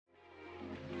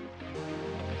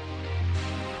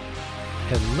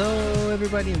Hello,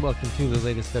 everybody, and welcome to the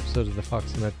latest episode of the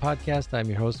Fox Nomad podcast. I'm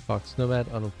your host, Fox Nomad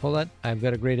Arnold Polat. I've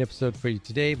got a great episode for you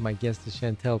today. My guest is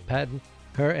Chantal Patton.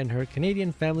 Her and her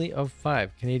Canadian family of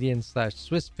five,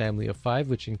 Canadian/Swiss family of five,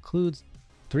 which includes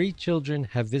 3 children,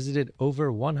 have visited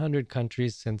over 100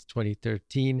 countries since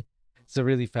 2013. It's a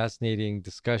really fascinating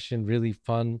discussion, really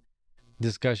fun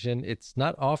discussion. It's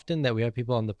not often that we have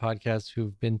people on the podcast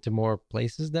who've been to more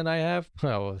places than I have.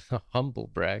 Well, a humble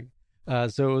brag.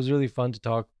 So it was really fun to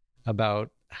talk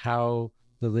about how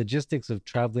the logistics of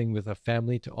traveling with a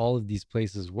family to all of these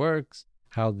places works,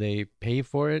 how they pay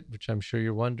for it, which I'm sure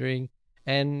you're wondering,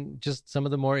 and just some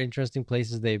of the more interesting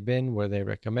places they've been, where they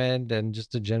recommend, and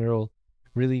just a general,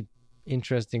 really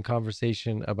interesting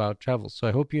conversation about travel. So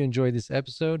I hope you enjoy this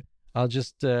episode. I'll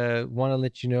just want to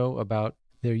let you know about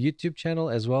their YouTube channel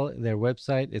as well, their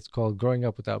website. It's called Growing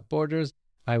Up Without Borders.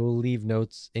 I will leave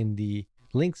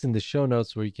links in the show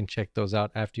notes where you can check those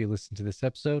out after you listen to this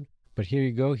episode. But here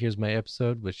you go. Here's my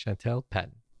episode with Chantal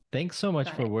Patton. Thanks so much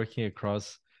for working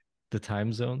across the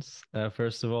time zones,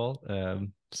 first of all.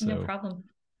 No problem.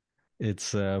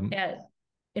 It's yeah,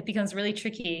 it becomes really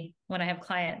tricky when I have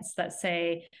clients that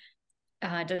say,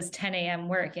 does 10 a.m.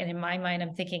 work? And in my mind,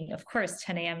 I'm thinking, of course,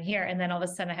 10 a.m. here. And then all of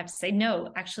a sudden I have to say,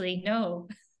 no, actually, no.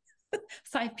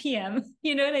 5 p.m.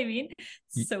 You know what I mean?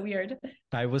 It's so weird.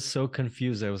 I was so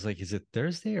confused. I was like, is it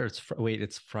Thursday or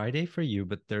it's Friday for you,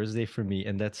 but Thursday for me.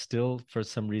 And that's still, for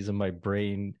some reason, my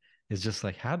brain is just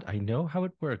like, how I know how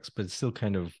it works, but it's still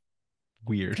kind of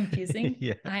weird. Confusing.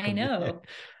 Yeah. I know.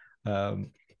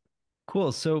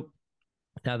 Cool. So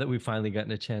now that we've finally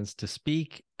gotten a chance to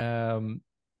speak, I'm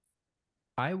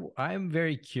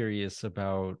very curious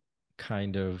about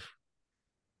kind of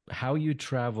how you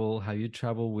travel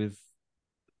with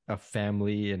a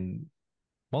family and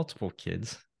multiple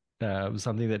kids.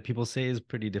 Something that people say is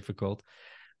pretty difficult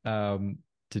to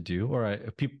do, or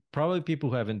probably people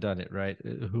who haven't done it, right?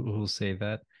 Who'll say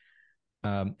that.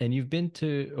 And you've been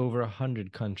to over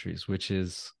 100 countries, which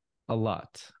is a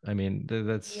lot. I mean,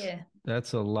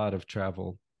 that's a lot of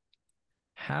travel.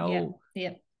 How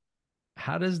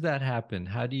does that happen?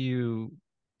 How do you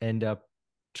end up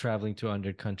traveling to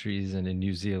 100 countries and in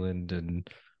New Zealand, and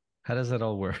how does that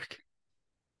all work?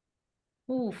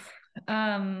 Oof.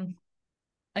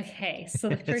 Okay, so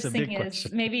the first thing is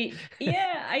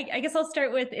I guess I'll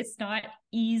start with, it's not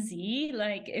easy.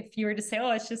 Like, if you were to say,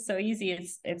 oh, it's just so easy,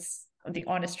 it's the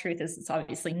honest truth is it's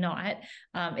obviously not.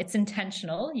 It's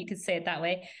intentional, you could say it that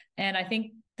way. And I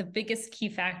think the biggest key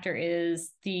factor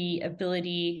is the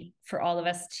ability for all of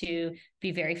us to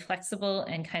be very flexible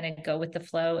and kind of go with the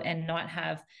flow and not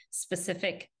have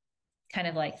specific kind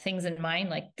of like things in mind,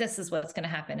 like this is what's going to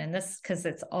happen. And this, because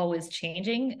it's always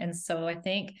changing. And so I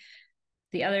think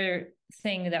the other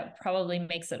thing that probably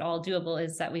makes it all doable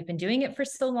is that we've been doing it for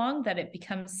so long that it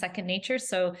becomes second nature.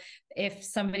 So if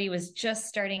somebody was just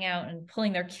starting out and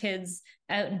pulling their kids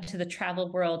out into the travel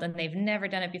world and they've never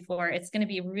done it before, it's going to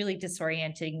be really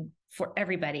disorienting for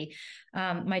everybody.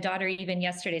 My daughter, even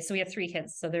yesterday, so we have 3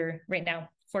 kids. So they're right now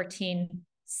 14,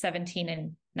 17,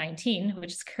 and 19,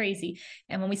 which is crazy.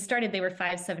 And when we started, they were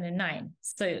 5, 7, and 9.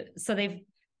 So they've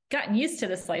gotten used to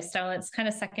this lifestyle. It's kind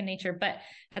of second nature. But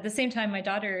at the same time, my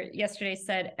daughter yesterday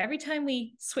said, every time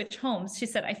we switch homes, she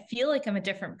said, I feel like I'm a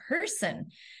different person.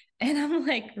 And I'm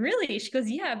like, really? She goes,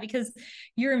 yeah, because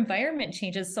your environment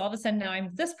changes. So all of a sudden now I'm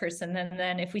this person. And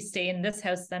then if we stay in this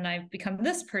house, then I've become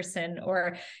this person.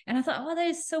 And I thought, oh, that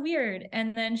is so weird.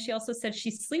 And then she also said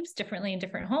she sleeps differently in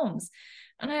different homes.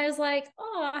 And I was like,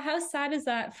 oh, how sad is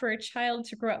that for a child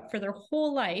to grow up for their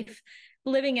whole life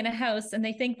living in a house and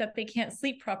they think that they can't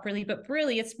sleep properly, but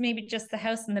really it's maybe just the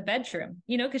house and the bedroom,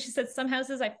 because she said some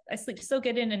houses I sleep so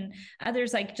good in and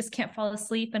others I just can't fall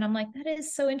asleep. And I'm like, that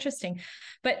is so interesting.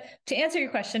 But to answer your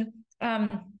question,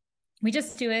 we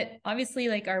just do it. Obviously,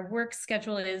 like, our work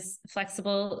schedule is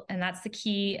flexible, and that's the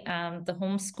key. The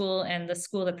homeschool and the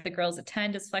school that the girls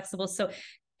attend is flexible. So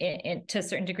to a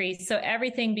certain degree. So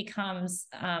everything becomes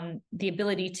the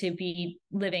ability to be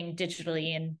living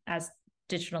digitally and as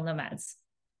digital nomads.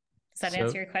 Does that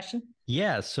answer your question?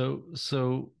 Yeah.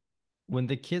 So when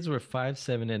the kids were 5,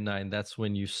 7, and 9, that's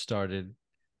when you started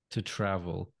to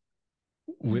travel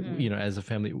with, as a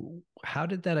family. How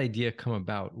did that idea come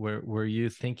about? Were you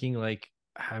thinking like,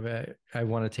 I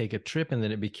want to take a trip, and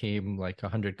then it became like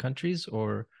 100 countries,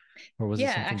 or was it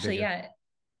something actually bigger?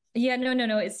 Yeah,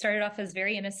 no. It started off as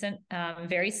very innocent,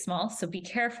 very small. So be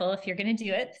careful if you're going to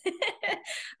do it.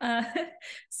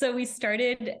 So we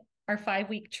started our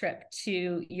 5-week trip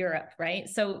to Europe, right?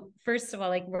 So first of all,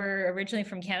 like, we're originally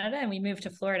from Canada and we moved to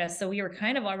Florida. So we were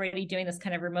kind of already doing this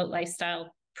kind of remote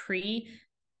lifestyle pre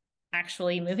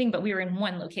actually moving, but we were in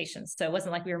one location. So it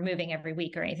wasn't like we were moving every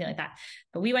week or anything like that.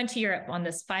 But we went to Europe on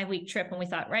this 5-week trip and we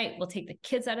thought, right, we'll take the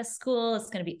kids out of school. It's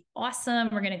going to be awesome.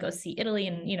 We're going to go see Italy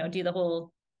and, do the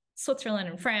whole Switzerland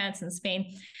and France and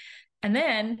Spain. And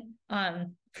then,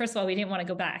 first of all, we didn't want to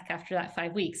go back after that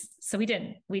 5 weeks. So we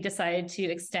didn't. We decided to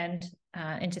extend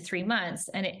into 3 months.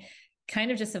 And it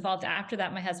kind of just evolved after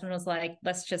that. My husband was like,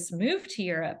 let's just move to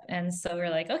Europe. And so we're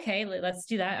like, okay, let's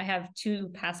do that. I have 2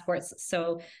 passports,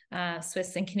 so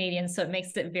Swiss and Canadian. So it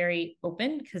makes it very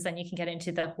open because then you can get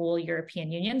into the whole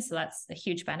European Union. So that's a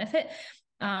huge benefit.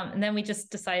 And then we just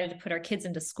decided to put our kids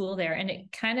into school there. And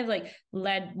it kind of like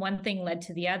one thing led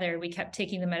to the other. We kept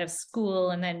taking them out of school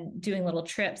and then doing little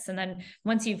trips. And then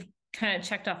once you've kind of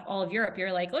checked off all of Europe,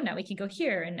 you're like, oh, now we can go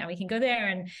here and now we can go there.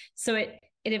 And so it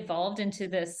evolved into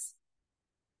this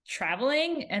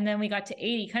traveling. And then we got to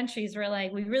 80 countries. We're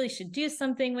like, we really should do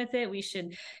something with it. We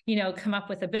should, come up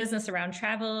with a business around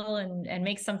travel and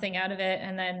make something out of it.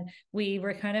 And then we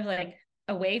were kind of like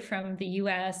away from the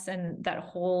US and that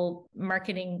whole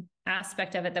marketing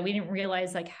aspect of it, that we didn't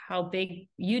realize like how big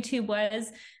YouTube was.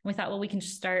 And we thought, well, we can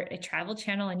start a travel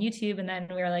channel on YouTube. And then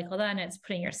we were like, well, then it's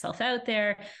putting yourself out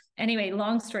there. Anyway,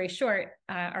 long story short,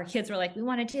 our kids were like, we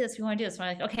want to do this. We want to do this. And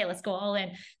we're like, okay, let's go all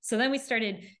in. So then we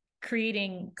started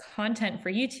creating content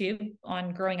for YouTube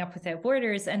on Growing Up Without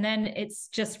Borders. And then it's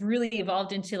just really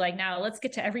evolved into like, now let's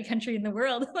get to every country in the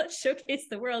world. Let's showcase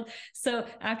the world. So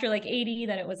after like 80,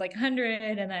 then it was like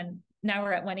 100. And then now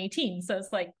we're at 118. So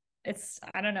it's like,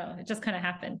 I don't know. It just kind of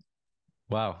happened.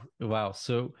 Wow.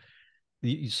 So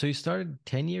you started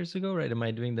 10 years ago, right? Am I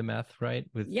doing the math right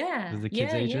with the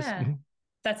kids' ages? Yeah.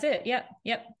 That's it.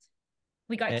 Yep.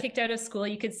 We got kicked out of school,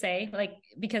 you could say, like,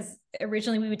 because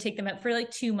originally we would take them out for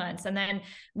like 2 months. And then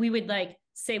we would like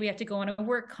say we have to go on a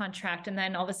work contract. And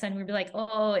then all of a sudden we'd be like,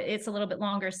 oh, it's a little bit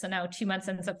longer. So now 2 months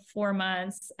ends up 4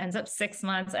 months, ends up 6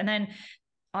 months. And then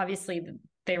obviously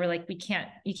they were like, you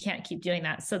can't keep doing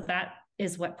that. So that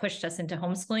is what pushed us into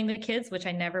homeschooling the kids, which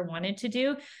I never wanted to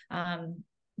do.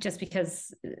 Just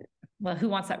because, well, who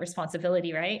wants that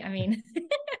responsibility, right? I mean,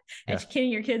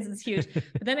 educating your kids is huge.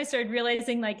 But then I started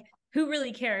realizing like, who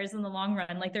really cares in the long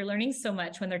run? Like they're learning so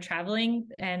much when they're traveling.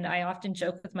 And I often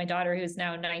joke with my daughter, who's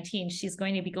now 19, she's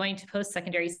going to be going to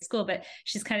post-secondary school, but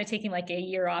she's kind of taking like a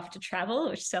year off to travel,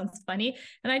 which sounds funny.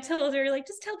 And I told her, like,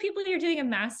 just tell people you're doing a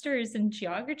master's in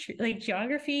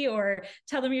geography, or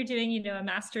tell them you're doing, a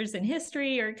master's in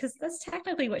history, or because that's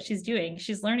technically what she's doing.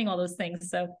 She's learning all those things.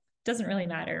 So it doesn't really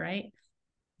matter, right?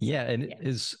 Yeah. And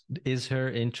is her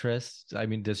interest, I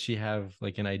mean, does she have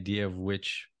like an idea of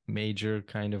which major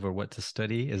kind of, or what to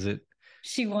study? Is it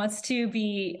she wants to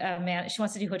be she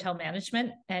wants to do hotel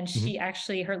management, and she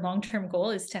actually, her long-term goal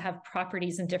is to have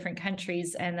properties in different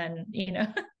countries. And then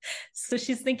so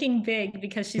she's thinking big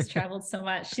because she's traveled so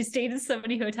much. She stayed in so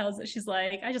many hotels that she's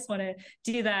like, I just want to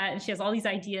do that. And she has all these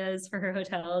ideas for her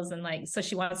hotels, and like, so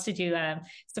she wants to do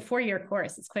it's a 4-year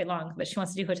course. It's quite long, but she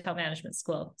wants to do hotel management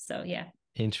school. So yeah,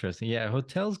 interesting. Yeah,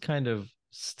 hotels kind of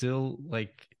still,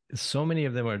 like, so many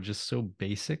of them are just so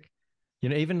basic,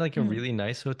 even like a really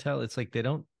nice hotel, it's like they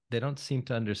don't seem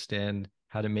to understand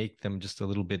how to make them just a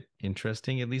little bit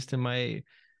interesting, at least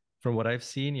from what I've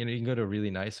seen. You can go to a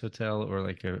really nice hotel, or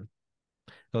like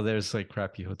there's like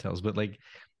crappy hotels, but like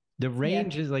the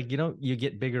range is like, you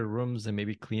get bigger rooms and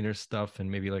maybe cleaner stuff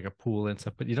and maybe like a pool and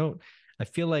stuff, but I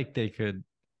feel like they could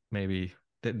maybe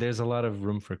there's a lot of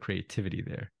room for creativity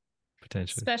there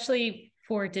potentially, especially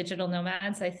for digital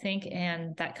nomads, I think,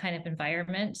 and that kind of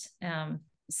environment.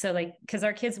 So like, because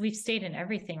our kids, we've stayed in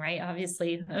everything, right?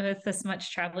 Obviously, with this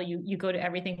much travel, you go to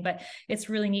everything, but it's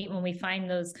really neat when we find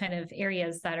those kind of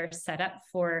areas that are set up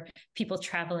for people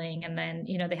traveling. And then,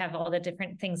 they have all the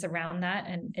different things around that.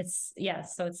 And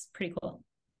so it's pretty cool.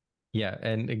 Yeah.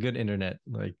 And a good internet,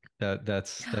 like that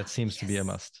seems to be a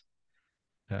must.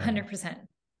 100%.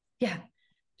 Yeah.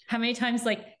 How many times,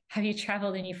 like, have you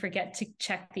traveled and you forget to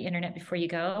check the internet before you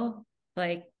go?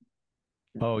 Like,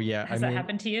 oh yeah. Has that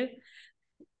happened to you?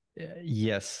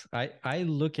 Yes. I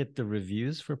look at the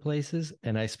reviews for places,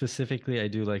 and I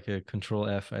do like a control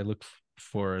F. I look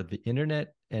for the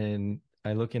internet, and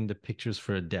I look into pictures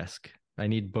for a desk. I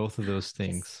need both of those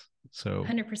things. Yes. So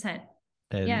 100%.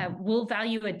 Yeah. We'll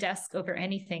value a desk over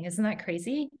anything. Isn't that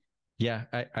crazy? Yeah.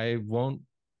 I won't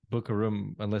book a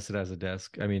room unless it has a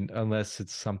desk. I mean, unless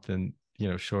it's something,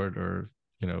 short or,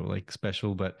 like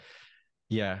special, but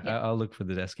I'll look for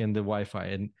the desk and the Wi-Fi,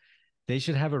 and they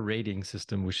should have a rating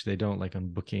system, which they don't, like on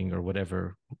Booking or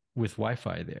whatever, with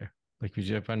Wi-Fi there. Like, we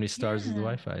have how many stars is the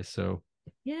Wi-Fi? So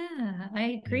Yeah,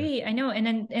 I agree. Yeah. I know. And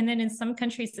then in some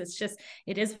countries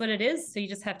it is what it is. So you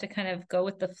just have to kind of go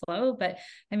with the flow. But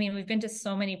I mean, we've been to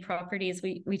so many properties.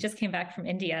 We just came back from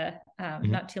India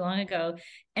not too long ago,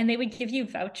 and they would give you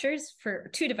vouchers for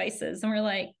 2 devices. And we're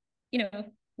like,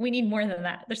 we need more than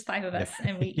that. There's 5 of us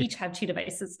and we each have 2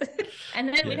 devices. And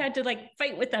then we had to like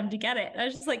fight with them to get it. I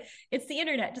was just like, it's the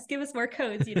internet. Just give us more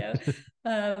codes,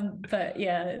 But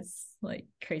yeah, it's like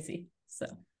crazy.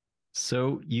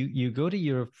 So you go to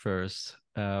Europe first,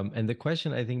 and the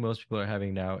question I think most people are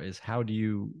having now is how do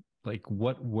you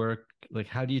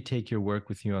how do you take your work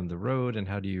with you on the road, and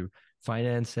how do you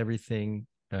finance everything?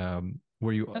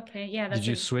 Were you okay? Yeah, did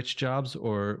you switch jobs,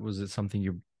 or was it something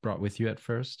you brought with you at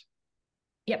first?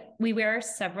 Yep, we wear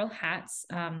several hats.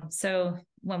 So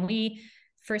when we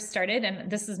first started, and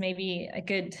this is maybe a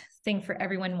good thing for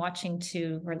everyone watching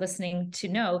or listening to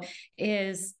know,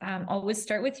 is always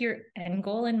start with your end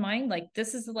goal in mind. Like,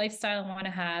 this is the lifestyle I want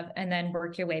to have, and then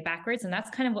work your way backwards. And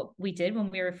that's kind of what we did when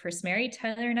we were first married,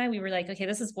 Tyler and I. We were like, okay,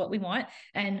 this is what we want.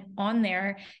 And on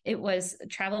there,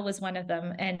 travel was one of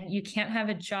them. And you can't have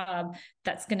a job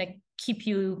that's going to keep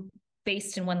you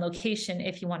based in one location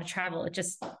if you want to travel.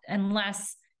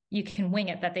 Unless you can wing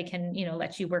it, that they can,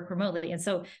 let you work remotely. And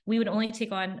so we would only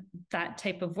take on that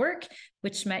type of work,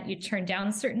 which meant you turn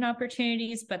down certain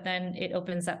opportunities, but then it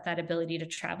opens up that ability to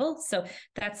travel. So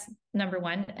that's number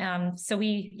one. So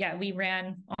we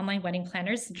ran online wedding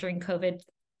planners during COVID.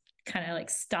 Kind of like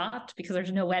stopped because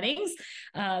there's no weddings.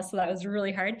 So that was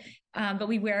really hard. But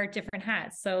we wear different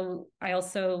hats. So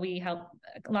we help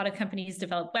a lot of companies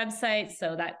develop websites.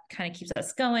 So that kind of keeps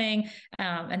us going.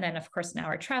 And then of course now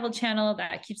our travel channel,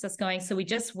 that keeps us going. So we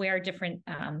just wear different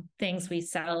things we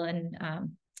sell, and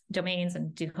domains,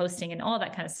 and do hosting and all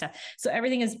that kind of stuff. So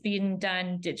everything is being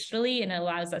done digitally, and it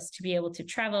allows us to be able to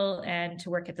travel and to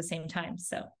work at the same time.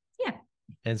 So yeah.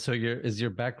 And so is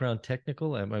your background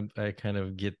technical? I kind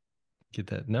of get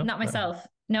that. No, not myself.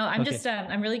 No, I'm just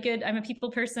I'm really good. I'm a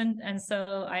people person, and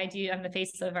so I'm the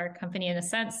face of our company in a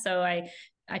sense. So I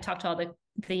talk to all the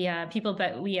people,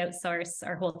 but we outsource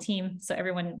our whole team, so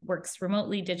everyone works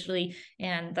remotely, digitally,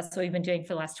 and that's what we've been doing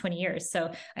for the last 20 years.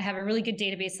 So I have a really good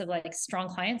database of like strong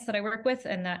clients that I work with,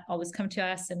 and that always come to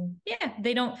us. And yeah,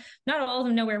 not all of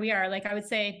them know where we are. Like, I would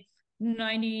say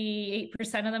 98%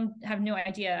 of them have no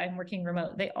idea I'm working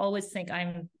remote. They always think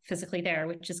I'm physically there,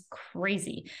 which is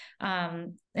crazy.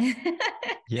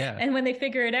 Yeah. And when they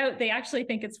figure it out, they actually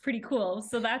think it's pretty cool.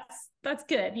 So that's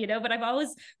good, but I've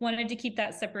always wanted to keep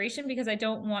that separation, because I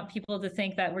don't want people to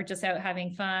think that we're just out having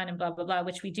fun and blah, blah, blah,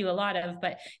 which we do a lot of,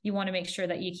 but you want to make sure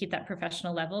that you keep that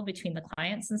professional level between the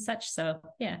clients and such. So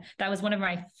yeah, that was one of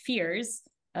my fears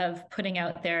of putting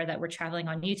out there that we're traveling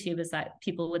on YouTube, is that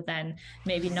people would then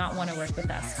maybe not want to work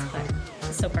with us.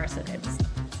 But so far, so good.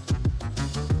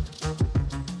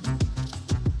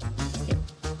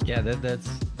 Yeah,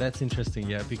 that's interesting.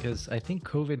 Yeah, because I think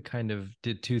COVID kind of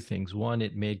did 2 things. One,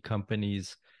 it made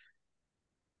companies,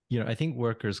 I think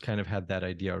workers kind of had that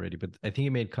idea already, but I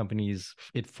think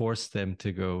it forced them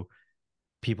to go,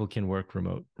 people can work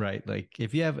remote, right? Like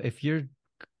if your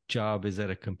job is at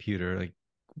a computer, like,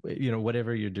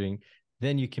 whatever you're doing,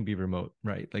 then you can be remote,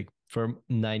 right? Like for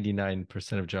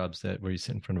 99% of jobs where you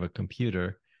sit in front of a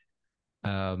computer.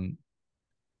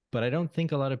 But I don't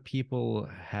think a lot of people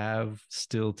have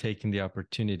still taken the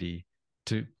opportunity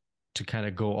to kind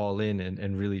of go all in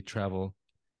and really travel.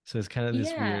 So it's kind of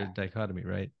this weird dichotomy,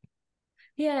 right?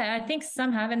 Yeah, I think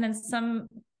some have, and then some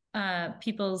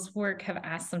people's work have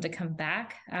asked them to come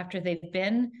back after they've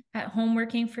been at home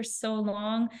working for so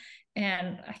long.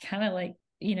 And I kind of like,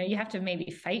 you have to maybe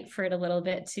fight for it a little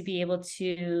bit to be able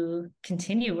to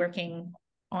continue working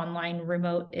online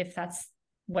remote, if that's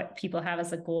what people have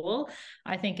as a goal.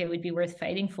 I think it would be worth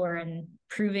fighting for, and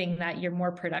proving that you're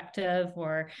more productive,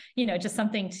 or, just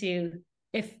something to,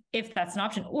 if that's an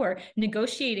option, or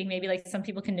negotiating, maybe like some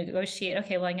people can negotiate,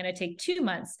 okay, well, I'm going to take 2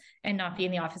 months and not be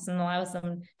in the office, and allows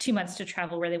them 2 months to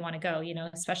travel where they want to go,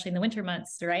 especially in the winter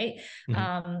months, right?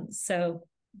 So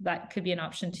that could be an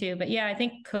option too. But yeah, I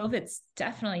think COVID's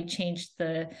definitely changed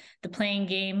the playing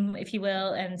game, if you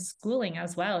will, and schooling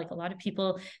as well. Like, a lot of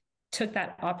people took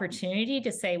that opportunity to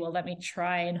say, well, let me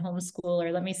try and homeschool,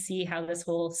 or let me see how this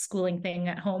whole schooling thing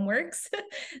at home works.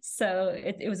 So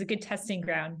it was a good testing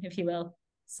ground, if you will.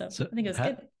 So I think it was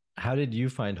good. How did you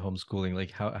find homeschooling?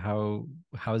 Like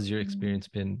how's your experience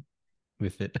been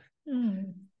with it?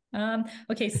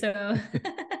 Okay, so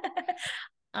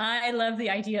I love the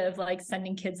idea of like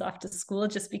sending kids off to school,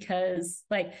 just because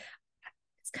like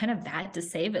kind of bad to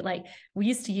say, but like we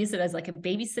used to use it as like a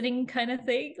babysitting kind of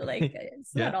thing. Like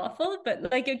it's not awful,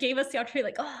 but like it gave us the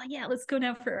opportunity, like, oh yeah, let's go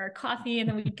now for our coffee. And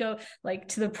then we'd go like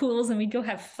to the pools and we'd go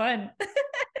have fun.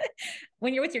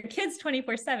 When you're with your kids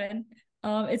 24/7,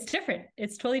 it's different.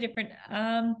 It's totally different.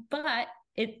 But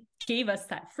it gave us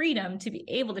that freedom to be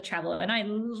able to travel. And I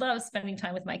love spending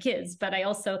time with my kids, but I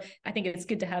think it's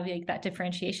good to have like that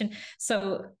differentiation.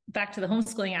 So back to the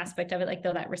homeschooling aspect of it, like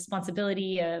though that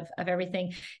responsibility of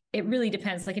everything, it really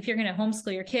depends. Like if you're going to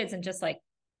homeschool your kids and just like,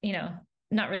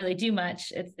 not really do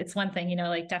much, it's one thing,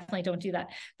 like definitely don't do that.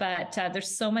 But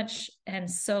there's so much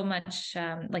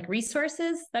like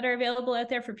resources that are available out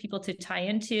there for people to tie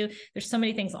into. There's so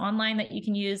many things online that you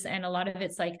can use, and a lot of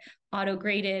it's like auto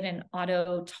graded and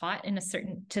auto taught to a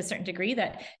certain degree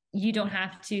that you don't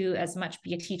have to as much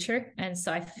be a teacher. And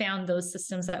so I found those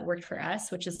systems that worked for us,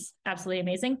 which is absolutely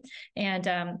amazing.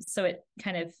 And so it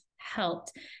kind of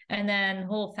helped. And then the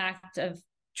whole fact of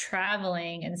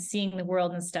traveling and seeing the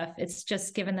world and stuff, it's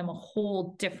just given them a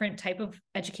whole different type of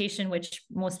education, which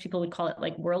most people would call it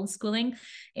like world schooling.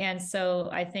 And so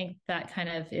I think that kind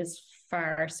of is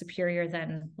far superior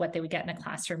than what they would get in a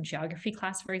classroom geography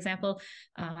class, for example.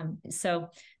 So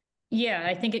yeah,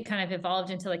 I think it kind of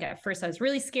evolved into like, at first I was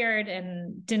really scared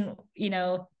and didn't,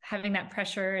 having that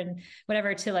pressure and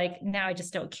whatever, to like, now I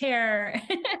just don't care.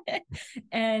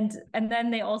 and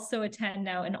then they also attend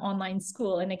now an online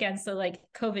school. And again, so like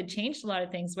COVID changed a lot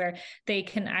of things where they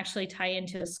can actually tie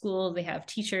into a school. They have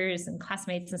teachers and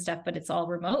classmates and stuff, but it's all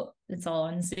remote. It's all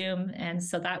on Zoom. And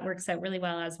so that works out really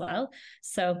well as well.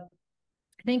 So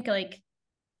I think like,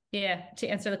 yeah, to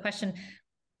answer the question,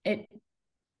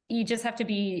 you just have to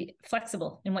be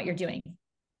flexible in what you're doing.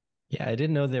 Yeah, I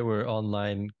didn't know there were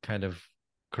online kind of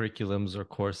curriculums or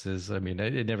courses. I mean,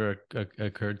 it never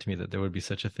occurred to me that there would be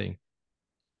such a thing.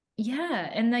 Yeah.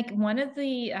 And like one of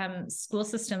the school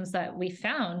systems that we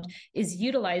found is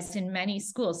utilized in many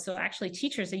schools. So actually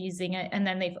teachers are using it, and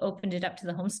then they've opened it up to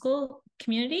the homeschool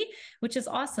community, which is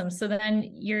awesome. So then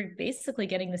you're basically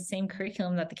getting the same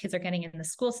curriculum that the kids are getting in the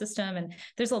school system. And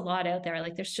there's a lot out there.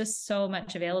 Like there's just so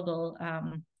much available,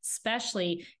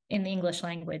 especially in the English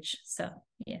language. So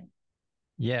yeah.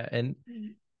 Yeah. And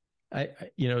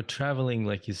traveling,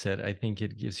 like you said, I think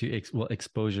it gives you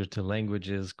exposure to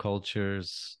languages,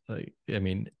 cultures. Like, I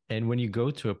mean, and when you go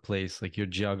to a place like your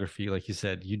geography, like you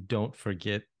said, you don't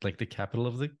forget like the capital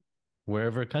of the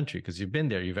wherever country, because you've been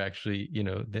there. You've actually,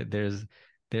 there's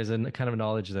a kind of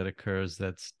knowledge that occurs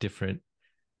that's different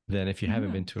than if you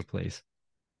haven't been to a place.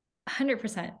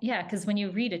 100%. Yeah. Because when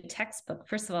you read a textbook,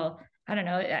 first of all, I don't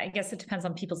know, I guess it depends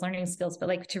on people's learning skills, but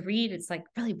like to read, it's like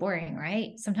really boring,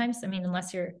 right? Sometimes, I mean,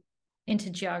 unless you're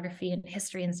into geography and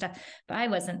history and stuff, but I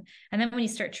wasn't. And then when you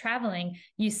start traveling,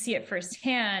 you see it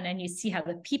firsthand and you see how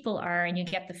the people are, and you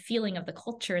get the feeling of the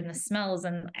culture and the smells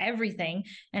and everything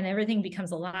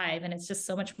becomes alive. And it's just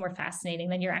so much more fascinating.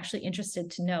 Then you're actually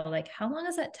interested to know, like, how long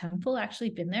has that temple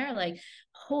actually been there? Like,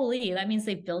 holy, that means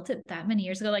they built it that many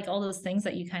years ago. Like all those things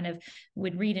that you kind of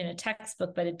would read in a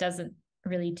textbook, but it doesn't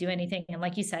really do anything. And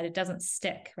like you said, it doesn't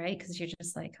stick, right? Because you're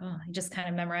just like, oh, I just kind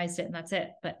of memorized it and that's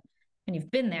it. But when you've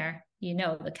been there,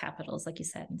 the capitals, like you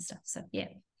said, and stuff. So yeah.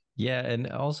 Yeah.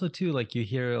 And also too, like you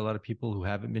hear a lot of people who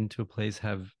haven't been to a place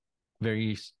have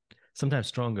very sometimes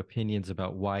strong opinions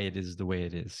about why it is the way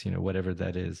it is, whatever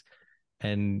that is.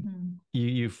 And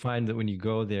you find that when you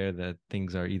go there that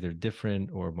things are either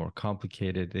different or more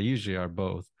complicated. They usually are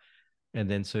both. And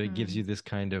then so it gives you this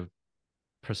kind of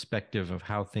perspective of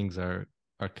how things are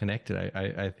connected,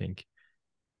 I think.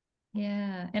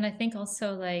 Yeah. And I think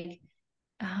also like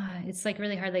it's like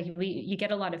really hard. Like you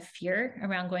get a lot of fear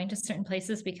around going to certain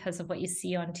places because of what you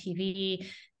see on TV,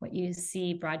 what you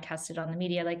see broadcasted on the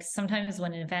media. Like sometimes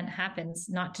when an event happens,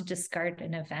 not to discard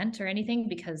an event or anything,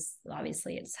 because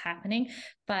obviously it's happening,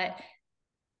 but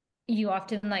you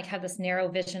often like have this narrow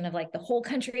vision of like the whole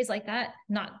country is like that,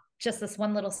 not just this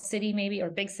one little city maybe or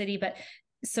big city, but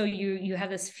so you have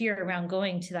this fear around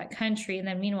going to that country. And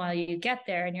then meanwhile you get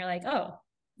there and you're like, oh,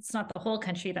 it's not the whole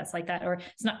country that's like that, or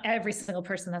it's not every single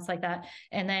person that's like that.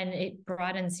 And then it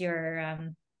broadens your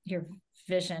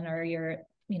vision, or you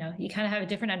kind of have a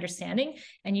different understanding,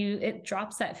 and it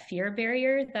drops that fear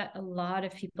barrier that a lot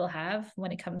of people have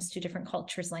when it comes to different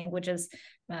cultures, languages,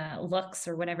 looks,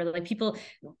 or whatever. Like people,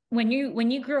 when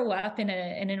you grow up in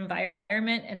an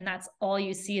environment and that's all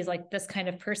you see is like this kind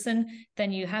of person,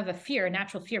 then you have a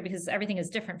natural fear, because everything is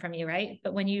different from you, right?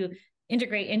 But when you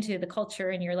integrate into the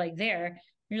culture and you're like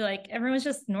you're like, everyone's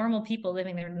just normal people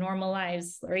living their normal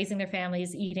lives, raising their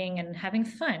families, eating and having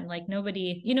fun. Like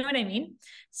nobody, you know what I mean?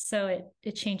 So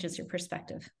it changes your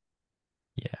perspective.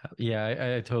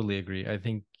 Yeah. I totally agree. I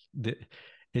think that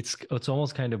It's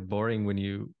almost kind of boring when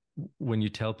you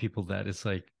tell people that. It's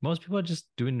like most people are just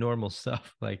doing normal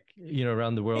stuff. Like,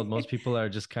 around the world, most people are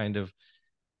just kind of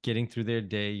getting through their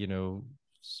day,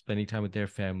 spending time with their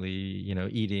family,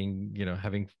 eating,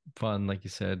 having fun, like you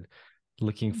said,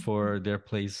 looking for their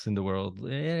place in the world.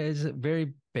 It's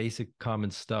very basic,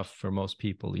 common stuff for most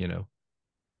people.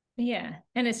 Yeah.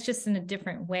 And it's just in a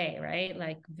different way, right?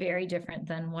 Like very different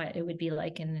than what it would be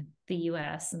like in the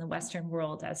US and the Western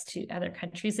world as to other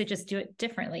countries. They just do it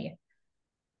differently.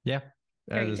 Yeah.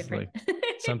 Very It's different. like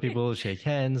some people shake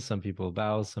hands, some people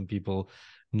bow, some people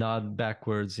nod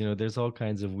backwards. There's all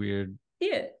kinds of weird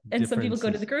Yeah. And some people go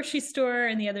to the differences. grocery store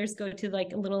and the others go to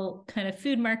like a little kind of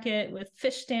food market with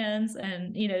fish stands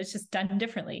and, it's just done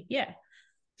differently. Yeah.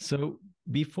 So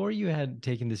before you had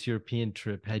taken this European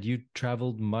trip, had you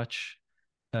traveled much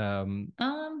um,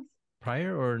 Um,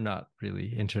 prior or not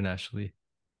really internationally?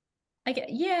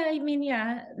 yeah, I mean,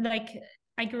 yeah, like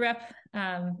I grew up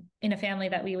in a family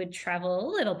that we would travel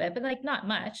a little bit, but like not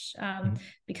much. Mhm.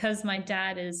 Because my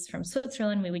dad is from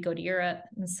Switzerland, we would go to Europe.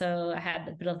 And so I had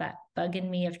a bit of that bug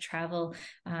in me of travel.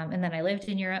 And then I lived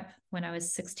in Europe when I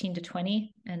was 16 to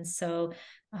 20. And so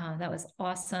that was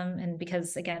awesome. And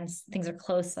because again, things are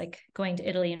close, like going to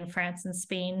Italy and France and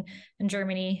Spain and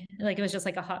Germany, like it was just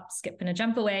like a hop, skip, and a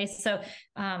jump away. So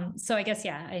I guess,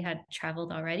 yeah, I had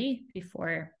traveled already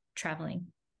before traveling.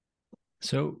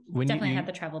 So when you, Definitely had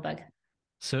you the travel bug.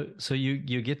 so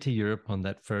you get to Europe on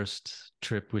that first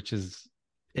trip, which is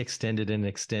extended and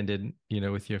extended,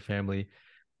 with your family.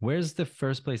 Where's the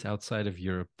first place outside of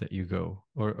Europe that you go?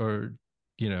 Or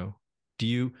you know, do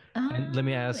you and let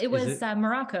me ask, It is was it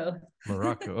Morocco.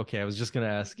 Morocco? Okay, I was just gonna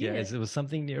ask, yeah, Yeah. is it was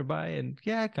something nearby? And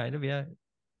yeah, kind of, yeah. Yep.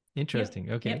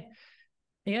 Interesting. Okay. Yep.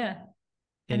 Yeah.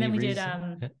 And Any then we did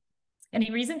reason? any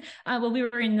reason? Well, we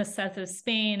were in the south of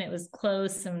Spain. It was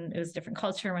close and it was a different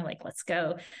culture. And we're like, let's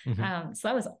go. Mhm. So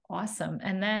that was awesome.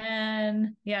 And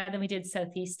then, yeah, then we did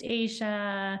Southeast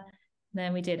Asia.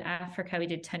 Then we did Africa. We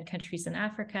did 10 countries in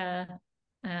Africa.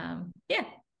 Yeah.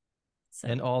 So,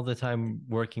 And all the time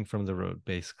working from the road,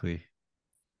 basically.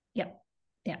 yeah.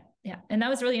 Yeah. Yeah. And that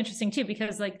was really interesting too,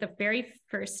 because like the very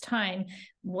first time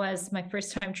was my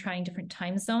first time trying different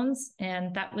time zones.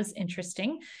 And that was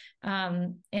interesting.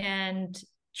 And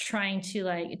trying to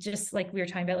like, just like we were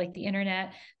talking about, like the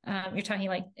internet, you're talking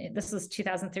like this was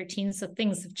 2013. So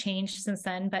things have changed since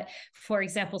then. But for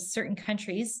example, certain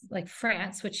countries like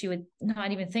France, which you would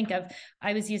not even think of,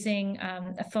 I was using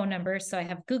a phone number. So I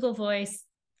have Google Voice,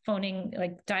 phoning,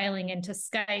 like dialing into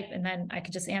Skype, and then I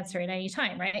could just answer at any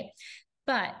time, right?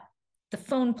 But the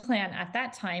phone plan at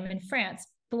that time in France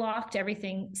blocked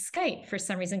everything Skype for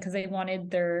some reason because they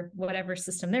wanted their whatever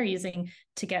system they're using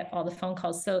to get all the phone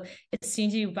calls. So as soon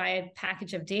as you buy a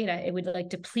package of data, it would like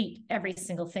deplete every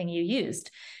single thing you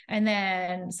used. And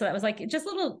then so that was like just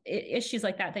little issues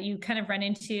like that you kind of run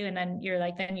into, and then you're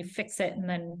like, then you fix it, and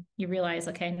then you realize,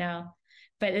 okay, no.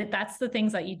 But that's the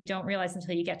things that you don't realize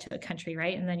until you get to a country,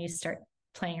 right? And then you start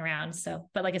playing around. So,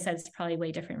 but like I said, it's probably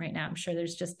way different right now. I'm sure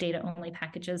there's just data only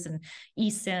packages and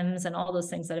eSIMs and all those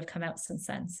things that have come out since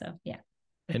then. So yeah.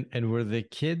 And were the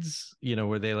kids,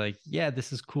 were they like, yeah,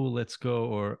 this is cool, let's go,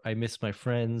 or I miss my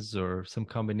friends, or some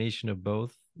combination of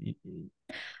both?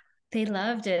 They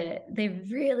loved it. They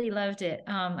really loved it.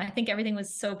 I think everything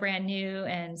was so brand new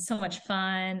and so much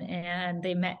fun, and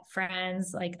they met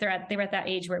friends. Like they were at that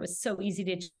age where it was so easy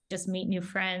to just meet new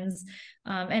friends.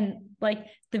 And like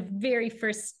the very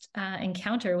first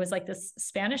encounter was like this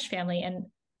Spanish family, and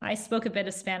I spoke a bit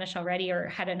of Spanish already or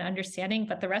had an understanding,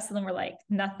 but the rest of them were like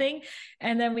nothing.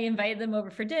 And then we invited them over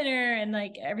for dinner, and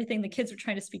like everything, the kids were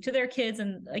trying to speak to their kids,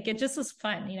 and like it just was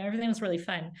fun. Everything was really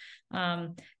fun.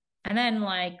 And then,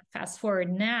 like, fast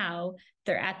forward now,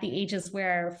 they're at the ages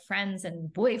where friends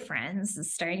and boyfriends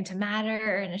is starting to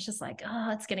matter. And it's just like,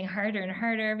 oh, it's getting harder and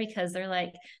harder because they're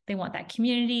like, they want that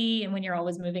community. And when you're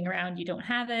always moving around, you don't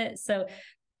have it. So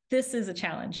this is a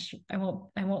challenge. I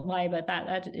won't lie about that.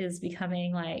 That is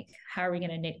becoming like, how are we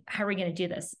gonna do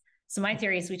this? So my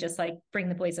theory is we just like bring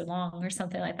the boys along or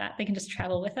something like that. They can just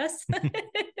travel with us.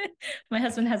 My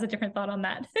husband has a different thought on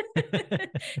that.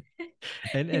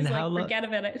 And He's how like, long? forget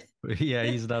about it. Yeah,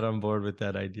 he's not on board with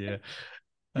that idea.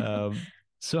 Um,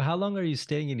 so how long are you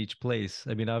staying in each place?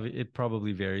 I mean, it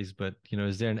probably varies, but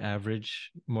is there an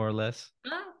average more or less?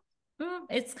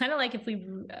 It's kind of like if we,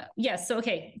 yes. So,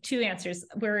 okay, two answers.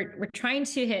 We're trying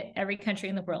to hit every country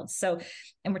in the world. So,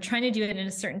 and we're trying to do it in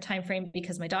a certain time frame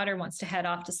because my daughter wants to head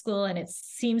off to school, and it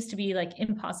seems to be like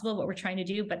impossible what we're trying to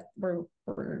do, but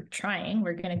we're trying.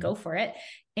 We're going to go for it.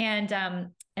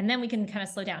 And then we can kind of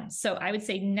slow down. So I would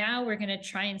say now we're going to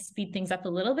try and speed things up a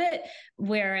little bit.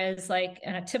 Whereas like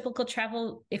in a typical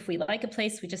travel, if we like a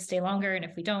place, we just stay longer. And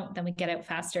if we don't, then we get out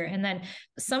faster. And then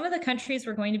some of the countries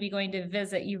we're going to be going to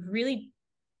visit, you really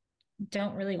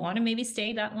don't really want to maybe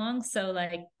stay that long. So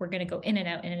like we're going to go in and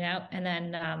out, in and out. And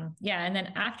then, and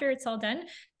then after it's all done,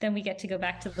 then we get to go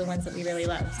back to the ones that we really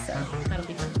love. So that'll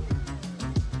be fun.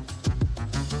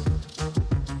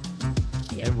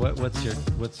 And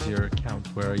what's your count?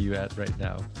 Where are you at right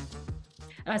now?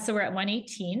 So we're at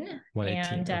 118,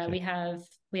 and okay.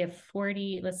 we have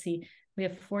 40. Let's see, we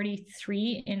have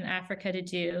 43 in Africa to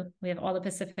do. We have all the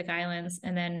Pacific Islands,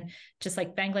 and then just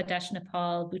like Bangladesh,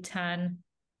 Nepal, Bhutan,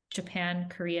 Japan,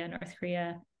 Korea, North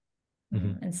Korea,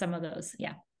 and some of those.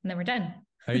 Yeah, and then we're done.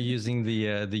 Are you using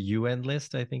the UN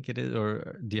list, I think it is,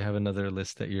 or do you have another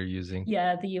list that you're using?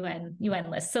 Yeah, the UN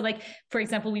list. So like, for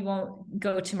example, we won't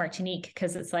go to Martinique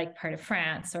because it's like part of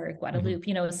France or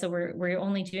Guadeloupe, so we're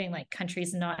only doing like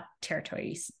countries, not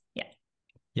territories. Yeah.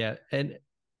 Yeah. And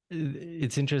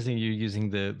it's interesting you're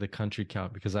using the country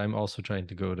count, because I'm also trying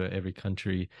to go to every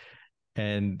country.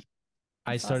 And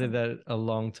I started that a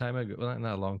long time ago. Well,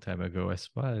 not a long time ago. I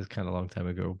suppose it's kind of a long time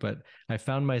ago, but I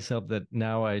found myself that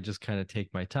now I just kind of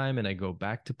take my time and I go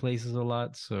back to places a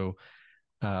lot. So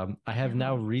I have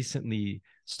now recently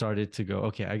started to go,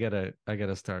 okay, I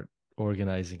gotta start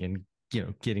organizing and,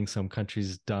 getting some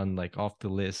countries done, like off the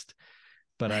list.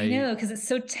 But I know, because it's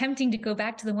so tempting to go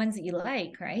back to the ones that you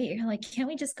like, right? You're like, can't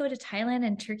we just go to Thailand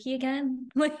and Turkey again?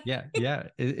 Like, yeah,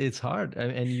 it's hard,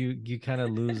 and you kind of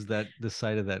lose the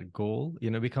sight of that goal.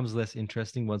 It becomes less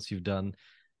interesting once you've done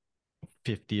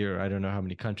 50 or I don't know how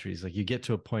many countries. Like you get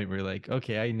to a point where you're like,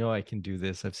 okay, I know I can do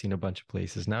this. I've seen a bunch of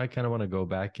places. Now I kind of want to go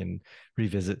back and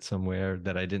revisit somewhere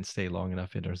that I didn't stay long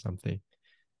enough in or something.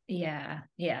 Yeah,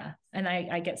 yeah. And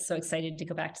I get so excited to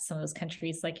go back to some of those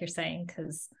countries, like you're saying,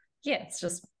 because it's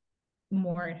just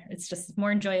more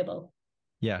enjoyable.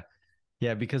 Yeah.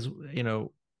 Yeah. Because,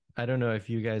 I don't know if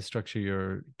you guys structure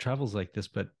your travels like this,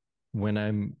 but when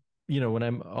I'm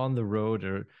on the road,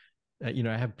 or,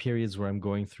 I have periods where I'm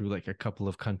going through like a couple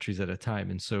of countries at a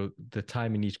time. And so the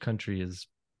time in each country is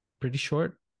pretty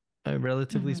short,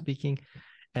 relatively speaking.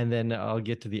 And then I'll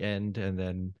get to the end and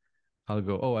then I'll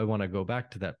go, oh, I want to go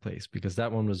back to that place because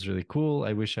that one was really cool.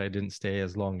 I wish I didn't stay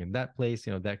as long in that place.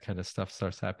 That kind of stuff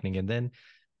starts happening. And then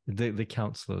the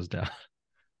count slows down.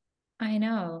 I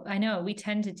know. We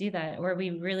tend to do that, or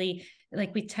we really I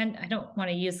don't want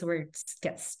to use the word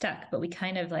get stuck, but we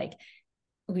kind of like,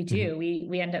 we do.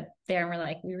 We end up there and we're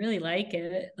like, we really like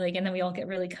it. Like, and then we all get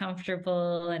really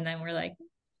comfortable. And then we're like,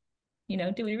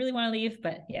 do we really want to leave?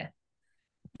 But yeah,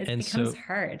 it becomes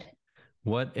hard.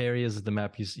 What areas of the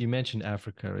map you mentioned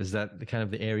Africa? Is that the kind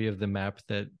of the area of the map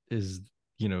that is,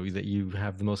 that you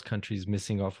have the most countries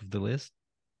missing off of the list?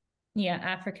 Yeah,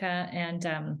 Africa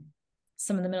and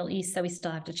some of the Middle East that we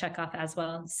still have to check off as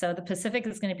well. So the Pacific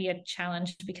is going to be a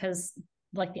challenge because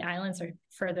like the islands are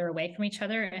further away from each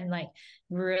other and like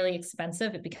really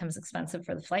expensive. It becomes expensive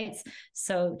for the flights.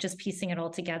 So just piecing it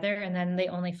all together, and then they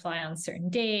only fly on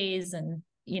certain days. And,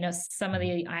 some of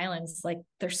the islands, like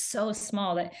they're so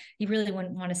small that you really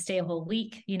wouldn't want to stay a whole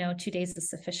week. 2 days is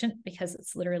sufficient because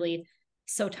it's literally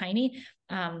so tiny.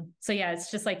 So yeah, it's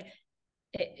just like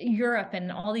Europe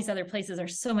and all these other places are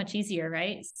so much easier,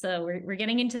 right? So we're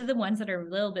getting into the ones that are a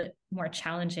little bit more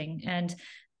challenging. And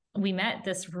we met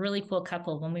this really cool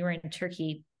couple when we were in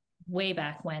Turkey way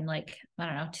back when, like, I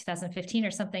don't know, 2015 or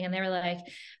something. And they were like,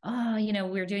 oh,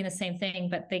 we were doing the same thing,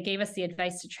 but they gave us the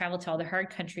advice to travel to all the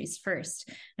hard countries first.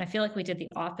 And I feel like we did the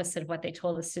opposite of what they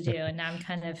told us to do. And now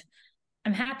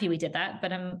I'm happy we did that,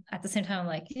 but I'm at the same time, I'm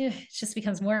like, it just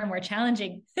becomes more and more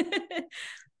challenging.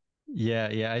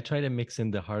 Yeah. I try to mix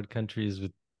in the hard countries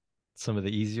with some of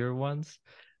the easier ones.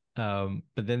 But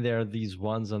then there are these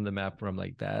ones on the map where I'm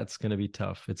like, that's going to be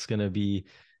tough. It's going to be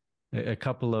a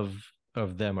couple of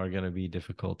them are going to be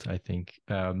difficult, I think.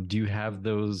 Do you have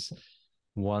those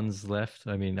ones left?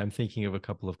 I mean, I'm thinking of a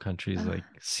couple of countries like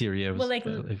Syria. Well, like,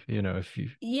 Libya,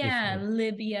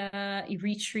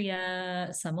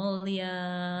 Eritrea, Somalia,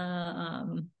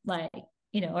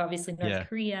 obviously North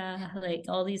Korea, like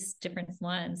all these different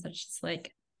ones. It's just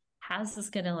like, how's this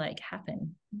going to like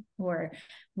happen? Or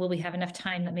will we have enough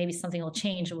time that maybe something will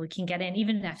change or we can get in?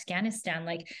 Even in Afghanistan,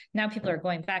 like now people are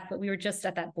going back, but we were just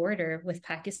at that border with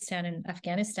Pakistan and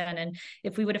Afghanistan. And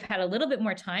if we would have had a little bit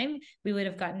more time, we would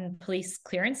have gotten police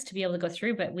clearance to be able to go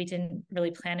through, but we didn't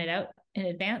really plan it out in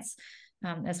advance.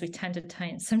 As we tend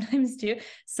to sometimes do.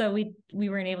 So we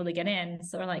weren't able to get in.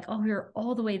 So we're like, oh, we were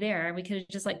all the way there. We could have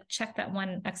just like checked that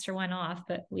one extra one off,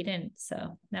 but we didn't.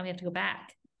 So now we have to go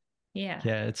back. Yeah.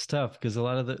 Yeah, it's tough because a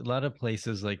lot of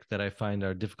places like that I find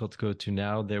are difficult to go to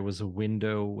now. There was a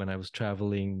window when I was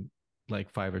traveling like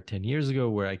 5 or 10 years ago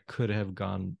where I could have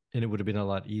gone and it would have been a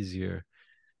lot easier.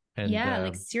 And Yeah,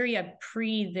 like Syria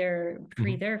pre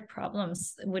mhm. their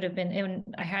problems would have been, and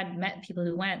I had met people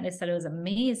who went, they said it was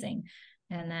amazing.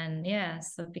 And then yeah,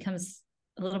 so it becomes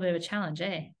a little bit of a challenge,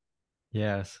 eh?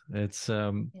 Yes, Yeah.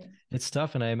 it's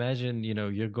tough, and I imagine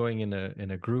you're going in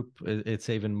a group. It's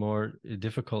even more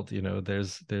difficult.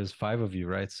 There's five of you,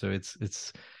 right? So it's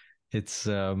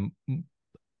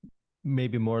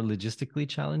maybe more logistically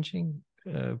challenging,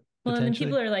 Well, and then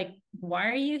people potentially. are like, why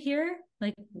are you here?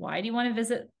 Like, why do you want to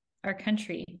visit our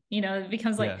country? It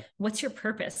becomes like, Yeah, what's your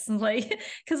purpose? And like,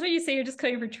 because when you say you're just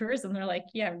coming for tourism, they're like,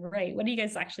 yeah, right. What are you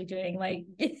guys actually doing? Like,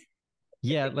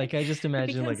 yeah. Like I just it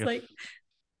imagine becomes like,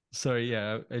 sorry,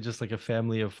 yeah, just like a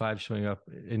family of five showing up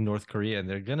in North Korea, and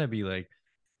they're gonna be like,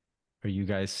 "Are you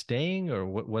guys staying, or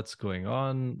what's going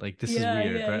on? Like this is yeah,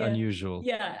 weird, yeah, right? yeah, Unusual."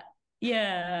 yeah,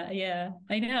 yeah, yeah.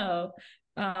 I know.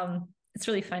 It's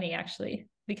really funny actually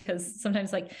because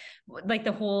sometimes like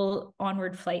the whole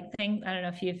onward flight thing. I don't know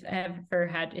if you've ever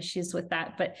had issues with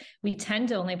that, but we tend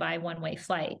to only buy one-way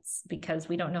flights because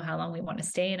we don't know how long we want to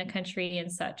stay in a country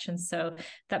and such. And so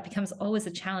that becomes always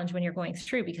a challenge when you're going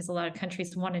through because a lot of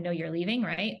countries want to know you're leaving,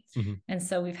 right? Mhm. And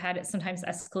so we've had it sometimes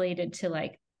escalated to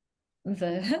like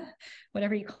the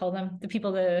whatever you call them, the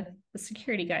people, the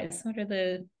security guys. What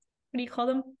do you call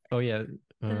them? Oh yeah,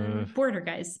 The uh, border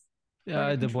guys,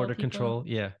 border the control border people. control.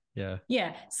 Yeah, yeah.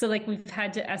 Yeah. So like we've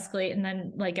had to escalate and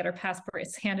then like get our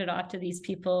passports handed off to these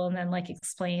people and then like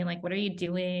explain like what are you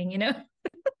doing?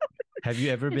 Have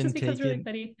you ever It been just becomes really taken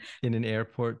funny. in an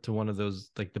airport to one of those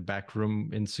like the back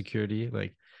room in security?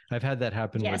 Like I've had that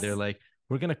happen where they're Yes. like,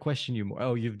 "We're gonna question you more."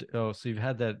 So you've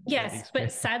had that Yes, but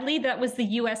experience. sadly, that was the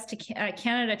U.S. to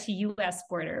Canada to U.S.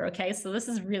 border. Okay, so this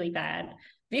is really bad.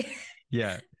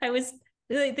 Yeah, I was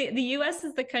the U.S.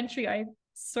 is the country I'm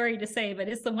sorry to say, but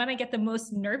it's the one I get the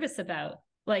most nervous about.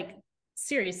 Like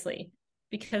seriously,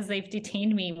 because they've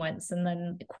detained me once and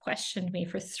then questioned me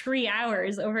for 3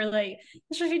 hours over like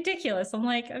this is ridiculous. I'm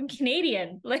like I'm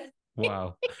Canadian, like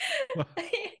wow.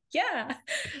 yeah.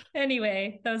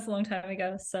 Anyway, that was a long time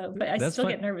ago. So, but I That's still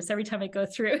fun. get nervous every time I go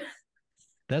through.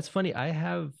 That's funny. I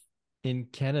have in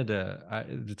Canada,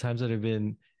 the times that I've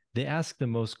been, they ask the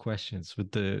most questions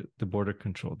with the border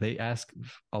control. They ask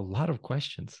a lot of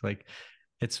questions. Like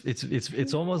I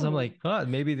it's almost I'm know. like, oh,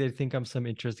 maybe they think I'm some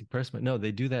interesting person. But no,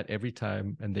 they do that every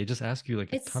time, and they just ask you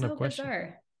like a It's ton of so questions.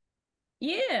 bizarre.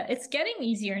 Yeah, it's getting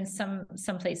easier in some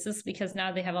places because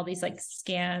now they have all these like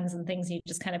scans and things you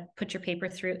just kind of put your paper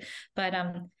through. But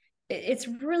it's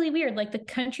really weird. Like the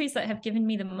countries that have given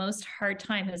me the most hard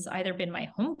time has either been my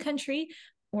home country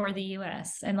or the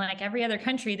US. And like every other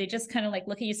country, they just kind of like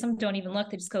look at you. Some don't even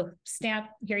look. They just go stamp,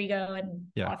 here you go, and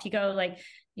Yeah. off you go. Like,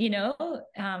 you know,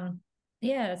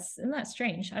 yeah, isn't that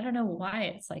strange? I don't know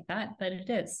why it's like that, but it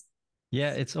is.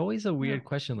 Yeah, it's always a Yeah. weird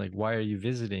question, like, why are you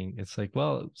visiting? It's like,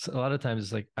 well, a lot of times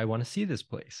it's like, I want to see this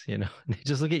place, you know? They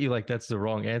just look at you like that's the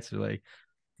wrong answer. Like,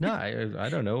 no, I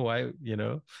don't know why, you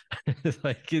know? It's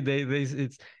like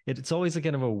it's always a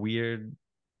kind of a weird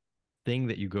thing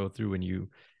that you go through when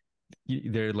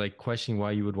they're like questioning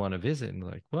why you would want to visit. And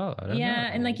like, well, I don't know. I Yeah,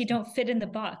 and want like to you see. don't fit in the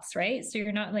box, right? So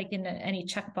you're not like in any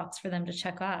checkbox for them to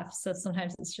check off. So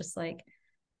sometimes it's just like,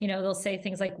 they'll say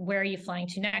things like, "Where are you flying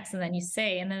to next?" And then you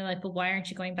say, and then they're like, "But why aren't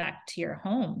you going back to your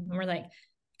home?" And we're like,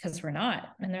 "Because we're not."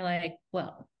 And they're like,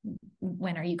 "Well,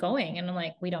 when are you going?" And I'm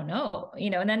like, "We don't know."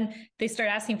 And then they start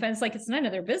asking friends like it's none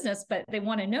of their business, but they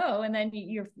want to know, and then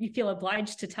you feel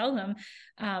obliged to tell them,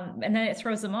 and then it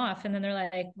throws them off, and then they're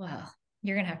like, "Well,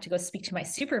 you're gonna have to go speak to my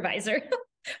supervisor."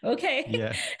 Okay.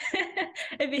 Yeah.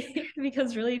 It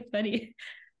becomes really funny.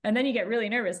 And then you get really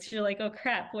nervous because you're like, oh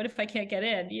crap, what if I can't get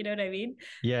in? You know what I mean?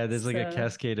 Yeah, there's like a So,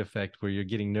 cascade effect where you're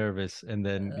getting nervous and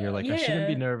then you're like, I shouldn't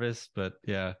be yeah, nervous, but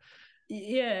yeah.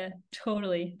 yeah,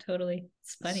 totally, totally.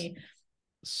 It's S- funny.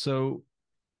 So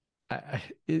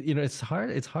it's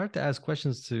hard to ask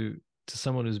questions to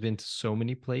someone who's been to so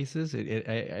many places.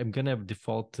 I'm gonna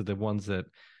default to the ones that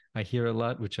I hear a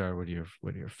lot, which are what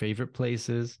are your favorite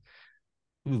places,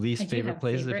 I least do favorite have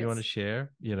places, if you want to favorites.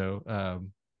 share.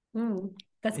 Ooh,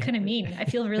 that's kind of mean. I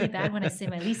feel really bad when I say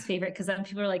my least favorite because then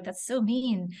people are like, that's so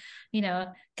mean,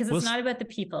 because we'll it's not about the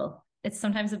people. It's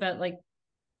sometimes about like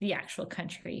the actual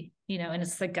country, and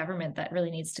it's the government that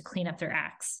really needs to clean up their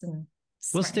acts and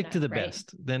we'll smarten stick to up, the right?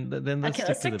 best. Then let's Okay,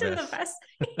 let's stick to stick the to the best.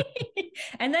 best.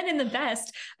 And then in the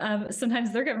best,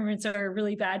 sometimes their governments are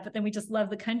really bad, but then we just love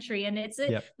the country. And it's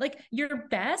like your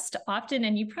best often,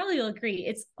 and you probably will agree,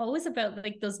 it's always about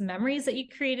like those memories that you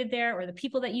created there, or the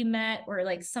people that you met, or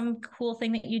like some cool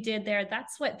thing that you did there.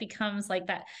 That's what becomes like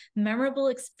that memorable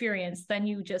experience. Then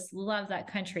you just love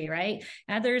that country, right?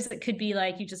 Others, it could be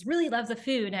like you just really love the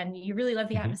food and you really love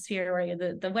the atmosphere, or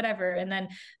the whatever. And then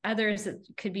others, it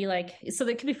could be like, so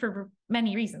that could be for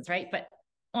many reasons, right? But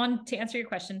to answer your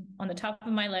question, on the top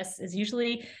of my list is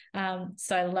usually,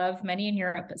 so I love many in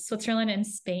Europe, but Switzerland and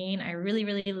Spain, I really,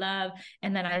 really love.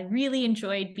 And then I really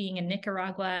enjoyed being in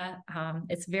Nicaragua.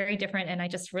 It's very different. And I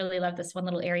just really love this one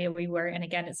little area we were. And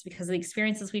again, it's because of the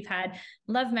experiences we've had.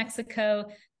 Love Mexico,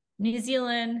 New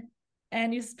Zealand,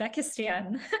 and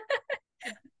Uzbekistan.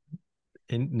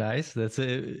 Nice. That's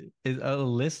a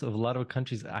list of a lot of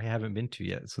countries I haven't been to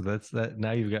yet. So that's that.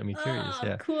 Now you've got me curious. Oh,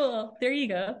 yeah. Cool. There you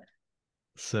go.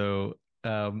 So,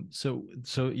 so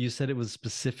you said it was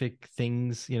specific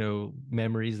things,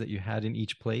 memories that you had in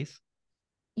each place?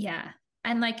 Yeah.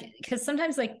 And like, because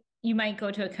sometimes like you might go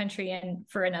to a country and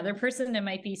for another person, it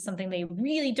might be something they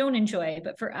really don't enjoy.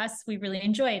 But for us, we really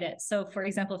enjoyed it. So for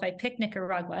example, if I pick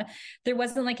Nicaragua, there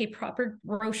wasn't like a proper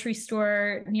grocery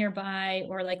store nearby,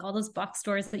 or like all those box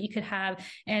stores that you could have.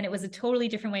 And it was a totally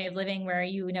different way of living where,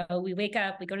 we wake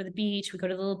up, we go to the beach, we go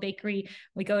to the little bakery,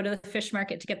 we go to the fish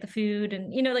market to get the food.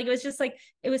 And, like, it was just like,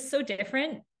 it was so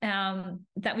different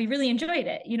that we really enjoyed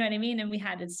it. You know what I mean? And we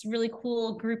had this really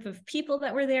cool group of people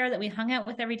that were there that we hung out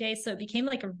with every day. So it became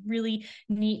like a really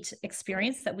neat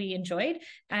experience that we enjoyed.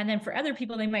 And then for other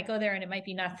people, they might go there and it might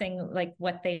be nothing like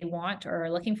what they want or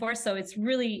are looking for. So it's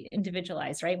really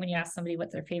individualized, right? When you ask somebody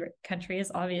what their favorite country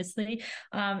is, obviously.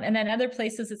 And then other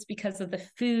places, it's because of the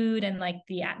food and like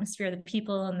the atmosphere of the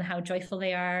people and how joyful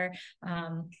they are.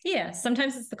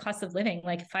 Sometimes it's the cost of living.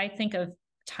 Like if I think of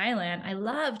Thailand, I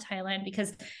love Thailand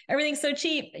because everything's so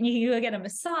cheap, and you can go get a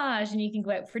massage and you can go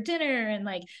out for dinner and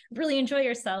like really enjoy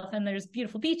yourself, and there's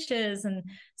beautiful beaches. And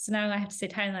so now I have to say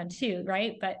Thailand too,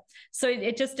 right? But so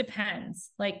it just depends.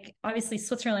 Like obviously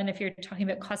Switzerland, if you're talking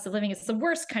about cost of living, it's the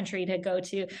worst country to go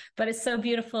to, but it's so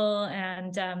beautiful.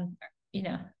 And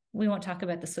we won't talk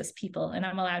about the Swiss people, and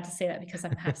I'm allowed to say that because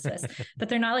I'm half Swiss, but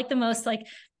they're not like the most like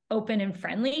open and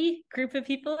friendly group of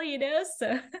people,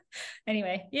 so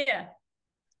anyway, yeah.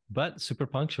 But super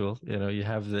punctual. You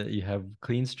have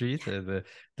clean streets. The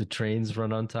trains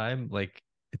run on time, like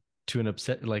to an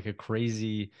upset, like a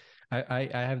crazy. I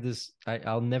have this.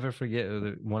 I'll never forget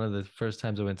one of the first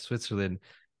times I went to Switzerland.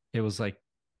 It was like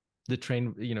the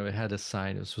train. It had a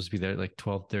sign. It was supposed to be there at like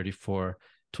 12:34,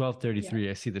 12:33.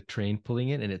 I see the train pulling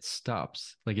in, and it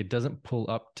stops. Like it doesn't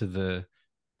pull up to the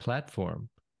platform,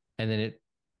 and then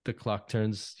the clock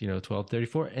turns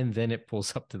 12:34, and then it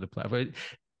pulls up to the platform.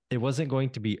 It wasn't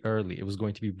going to be early. It was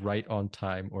going to be right on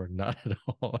time or not at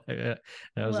all. And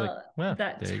I was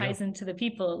that ties into the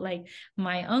people. Like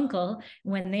my uncle,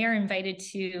 when they are invited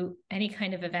to any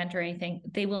kind of event or anything,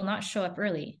 they will not show up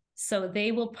early. So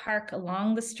they will park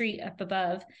along the street up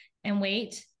above and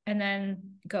wait, and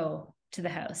then go to the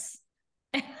house.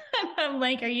 And I'm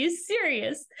like, are you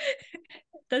serious?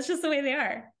 That's just the way they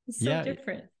are. It's so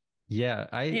different. Yeah.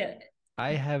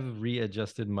 I have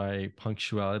readjusted my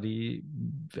punctuality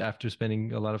after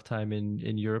spending a lot of time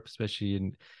in Europe,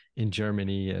 especially in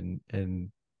Germany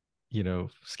and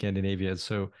Scandinavia.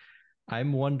 So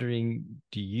I'm wondering,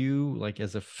 do you, like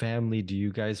as a family, do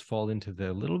you guys fall into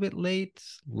the little bit late,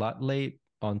 lot late,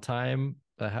 on time?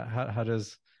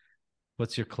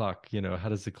 What's your clock? How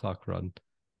does the clock run?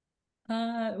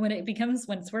 When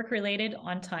it's work related,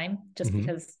 on time, just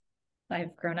because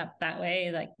I've grown up that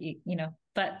way, like,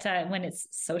 but when it's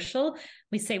social,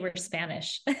 we say we're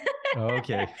Spanish. Oh,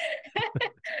 okay.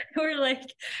 We're like,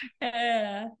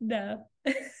 no.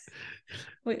 And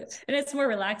it's more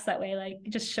relaxed that way. Like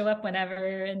just show up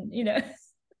whenever and,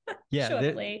 show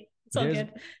up late. It's all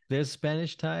good. There's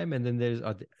Spanish time. And then there's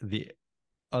the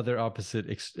other opposite,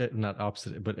 not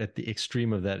opposite, but at the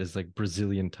extreme of that is like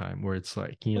Brazilian time, where it's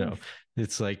like,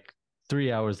 it's like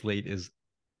 3 hours late is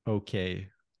okay.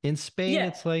 In Spain,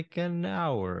 it's like an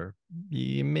hour,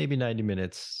 maybe 90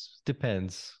 minutes.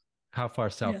 Depends how far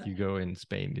south you go in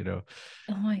Spain,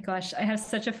 Oh my gosh. I have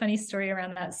such a funny story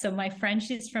around that. So my friend,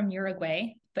 she's from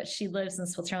Uruguay, but she lives in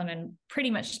Switzerland and pretty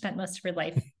much spent most of her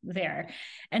life there.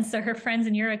 And so her friends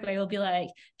in Uruguay will be like,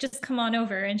 just come on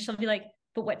over. And she'll be like,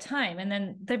 but what time? And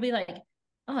then they'll be like,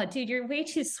 oh, dude, you're way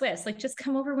too Swiss. Like, just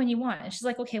come over when you want. And she's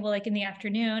like, okay, well, like in the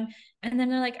afternoon. And then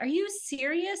they're like, are you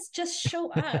serious? Just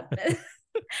show up.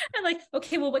 I'm like,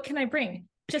 okay, well, what can I bring?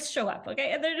 just show up,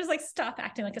 okay? And they're just like, stop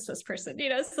acting like a Swiss person,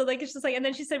 So like, it's just like, and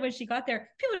then she said when she got there,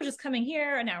 people are just coming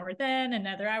here an hour, then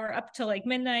another hour, up till like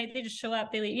midnight. They just show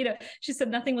up, they leave, She said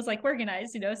nothing was like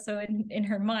organized, So in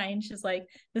her mind, she's like,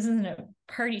 this isn't a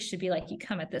party, should be like, you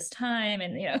come at this time,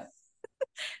 and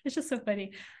it's just so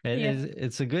funny. And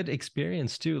it's a good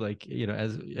experience too. Like,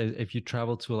 as if you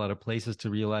travel to a lot of places, to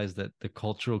realize that the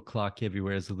cultural clock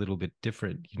everywhere is a little bit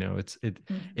different.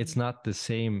 It's not the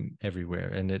same everywhere.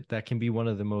 And that can be one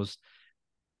of the most,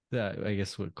 I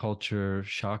guess, what culture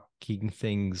shocking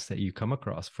things that you come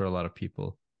across for a lot of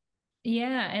people.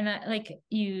 Yeah. And that, like,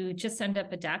 you just end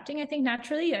up adapting, I think,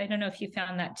 naturally. I don't know if you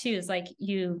found that too, is like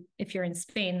if you're in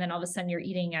Spain, then all of a sudden you're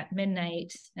eating at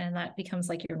midnight and that becomes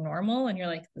like your normal. And you're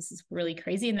like, this is really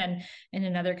crazy. And then in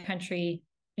another country,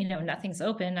 nothing's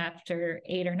open after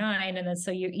 8 or 9. And then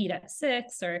so you eat at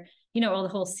 6, or, all the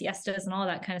whole siestas and all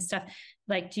that kind of stuff.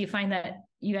 Like, do you find that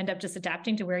you end up just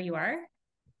adapting to where you are?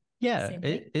 Yeah,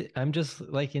 I'm just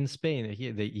like in Spain.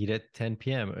 They eat at 10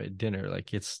 p.m. at dinner.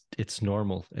 Like it's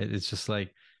normal. It's just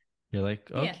like you're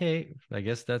like, okay, I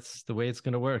guess that's the way it's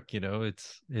gonna work.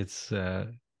 It's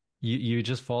you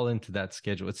just fall into that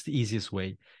schedule. It's the easiest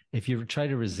way. If you try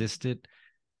to resist it,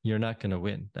 you're not gonna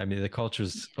win. I mean, the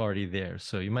culture's already there,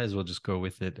 so you might as well just go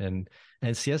with it. And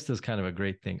siesta is kind of a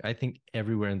great thing. I think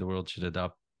everywhere in the world should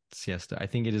adopt siesta. I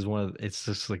think it's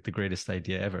just like the greatest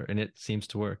idea ever, and it seems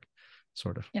to work.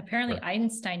 Sort of. Apparently,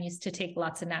 Einstein used to take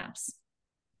lots of naps.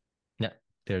 Yeah,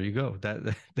 there you go.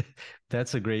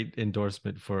 That's a great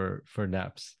endorsement for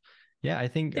naps. Yeah, I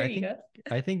think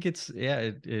it's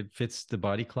it fits the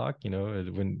body clock.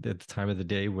 When at the time of the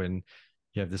day when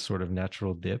you have this sort of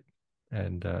natural dip,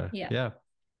 and yeah.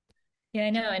 Yeah, I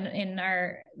know. And in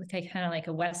our kind of like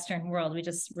a Western world, we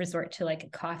just resort to like a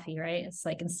coffee, right? It's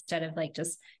like, instead of like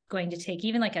just going to take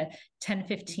even like a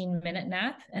 10-15 minute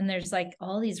nap. And there's like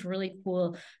all these really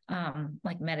cool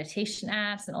like meditation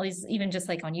apps and all these, even just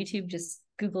like on YouTube, just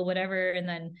Google whatever. And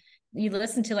then you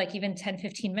listen to like even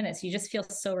 10-15 minutes. You just feel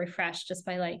so refreshed just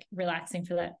by like relaxing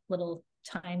for that little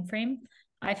time frame.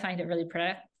 I find it really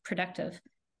productive.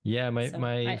 Yeah, my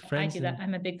friends I do that.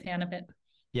 I'm a big fan of it.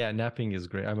 Yeah, napping is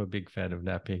great. I'm a big fan of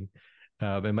napping.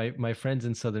 And my friends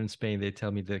in southern Spain, they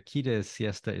tell me the key to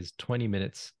siesta is 20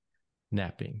 minutes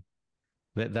napping.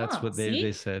 That's what they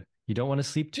said. You don't want to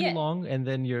sleep too long, and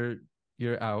then you're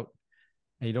out.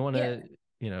 And you don't want to,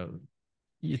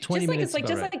 20 minutes. It's like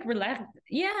just like relax.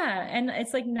 Yeah. And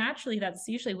it's like naturally that's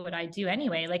usually what I do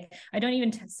anyway. Like I don't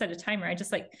even set a timer. I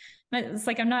just like, it's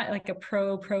like I'm not like a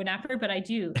pro napper, but I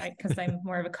do, because I'm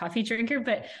more of a coffee drinker,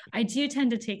 but I do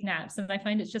tend to take naps, and I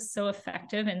find it's just so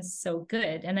effective and so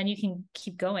good. And then you can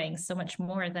keep going so much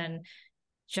more than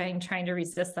trying to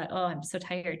resist that, oh, I'm so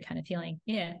tired kind of feeling.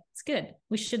 Yeah, it's good.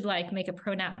 We should like make a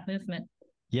pro nap movement.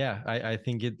 Yeah, I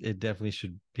think it definitely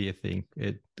should be a thing.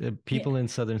 People in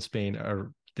southern Spain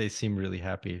they seem really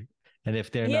happy, and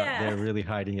if they're not, they're really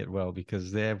hiding it well,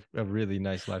 because they have a really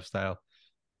nice lifestyle.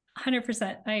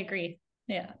 100%, I agree.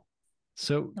 Yeah.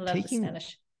 So I love the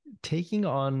Spanish. Taking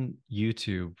on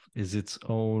YouTube is its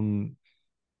own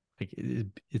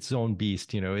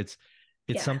beast. It's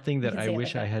something that I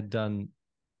wish I had done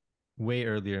way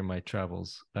earlier in my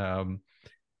travels, and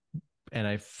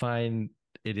I find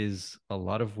it is a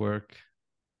lot of work,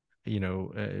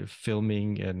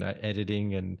 filming and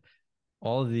editing and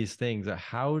all of these things.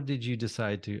 How did you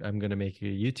decide I'm going to make a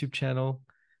YouTube channel,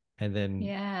 and then,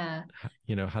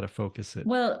 how to focus it?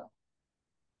 Well,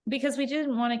 because we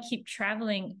didn't want to keep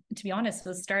traveling, to be honest,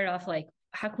 we'll start off like,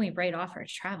 how can we write off our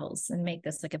travels and make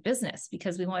this like a business?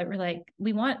 Because we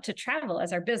want to travel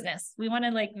as our business. We want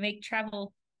to like make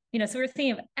travel, so we're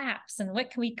thinking of apps and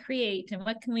what can we create and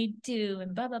what can we do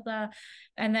and blah, blah, blah.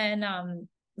 And then,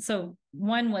 so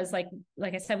one was like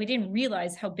I said, we didn't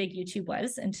realize how big YouTube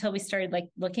was until we started like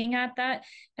looking at that.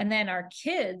 And then our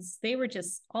kids, they were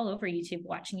just all over YouTube,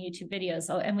 watching YouTube videos.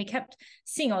 And we kept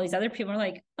seeing all these other people. We're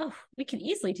like, oh, we could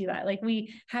easily do that. Like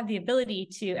we have the ability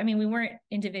to, I mean, we weren't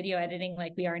into video editing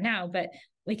like we are now, but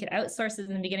we could outsource it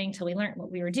in the beginning till we learned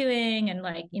what we were doing and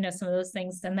like, some of those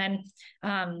things. And then,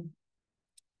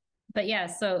 but yeah,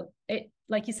 so it,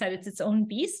 like you said, it's its own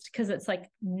beast because it's like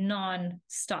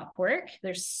non-stop work.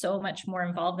 There's so much more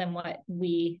involved than what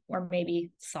we or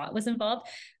maybe thought was involved.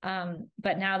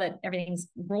 But now that everything's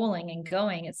rolling and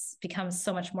going, it's become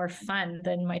so much more fun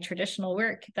than my traditional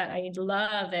work that I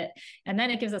love it. And then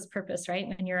it gives us purpose, right?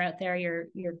 When you're out there, you're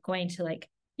going to like,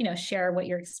 share what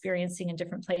you're experiencing in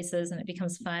different places, and it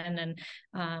becomes fun.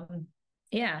 And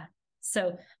yeah.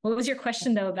 So what was your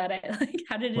question though about it? Like,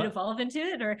 how did it evolve into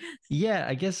it? Or yeah,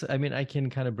 I guess, I mean, I can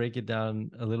kind of break it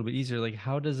down a little bit easier. Like,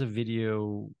 how does a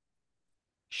video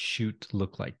shoot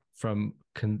look like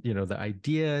the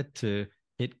idea to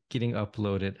it getting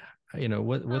uploaded? What's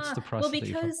the Well, process that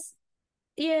you follow? because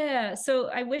yeah, so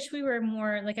I wish we were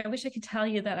more like, I wish I could tell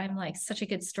you that I'm like such a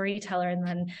good storyteller and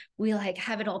then we like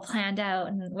have it all planned out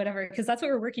and whatever, because that's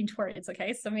what we're working towards.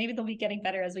 Okay. So maybe they'll be getting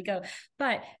better as we go.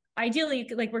 But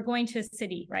ideally, like we're going to a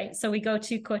city, right? So we go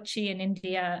to Kochi in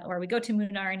India or we go to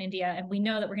Munnar in India and we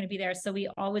know that we're going to be there. So we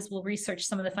always will research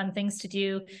some of the fun things to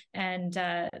do and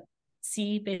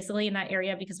see basically in that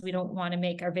area because we don't want to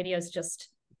make our videos just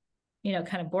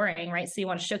kind of boring, right? So you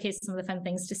want to showcase some of the fun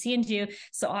things to see and do.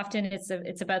 So often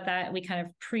it's about that. We kind of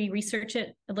pre-research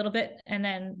it a little bit, and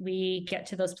then we get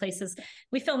to those places.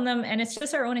 We film them, and it's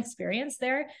just our own experience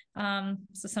there.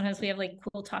 So sometimes we have like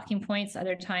cool talking points.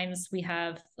 Other times we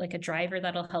have like a driver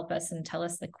that'll help us and tell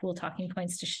us the cool talking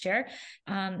points to share.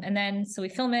 And then so we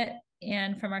film it,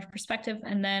 and from our perspective,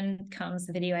 and then comes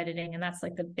the video editing, and that's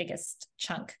like the biggest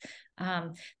chunk.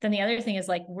 Then the other thing is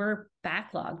like we're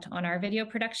backlogged on our video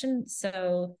production,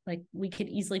 so like we could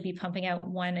easily be pumping out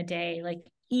one a day, like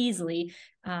easily,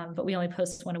 but we only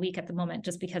post one a week at the moment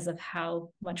just because of how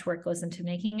much work goes into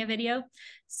making a video.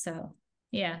 So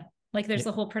yeah, like there's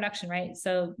the whole production, right?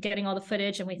 So getting all the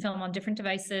footage, and we film on different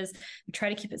devices. We try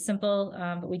to keep it simple,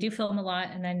 but we do film a lot,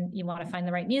 and then you want to find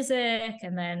the right music,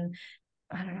 and then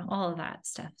I don't know, all of that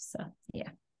stuff. So yeah.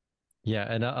 Yeah,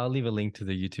 and I'll leave a link to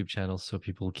the YouTube channel so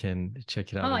people can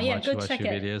check it out Oh and yeah, watch go watch check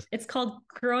your it. videos. It's called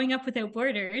Growing Up Without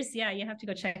Borders. Yeah, you have to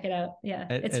go check it out. Yeah,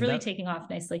 it's And really that taking off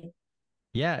nicely.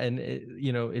 Yeah, and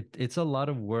it's a lot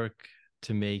of work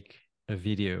to make a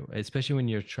video, especially when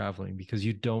you're traveling, because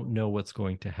you don't know what's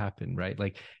going to happen, right?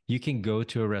 Like you can go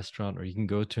to a restaurant or you can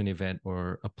go to an event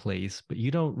or a place, but you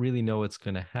don't really know what's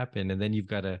going to happen, and then you've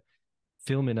got to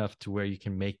film enough to where you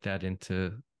can make that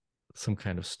into some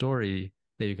kind of story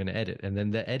that you're going to edit, and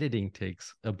then the editing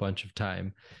takes a bunch of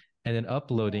time, and then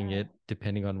uploading Yeah. it,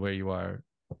 depending on where you are,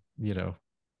 you know,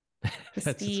 The that's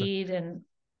just speed and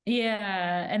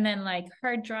yeah, and then like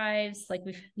hard drives, like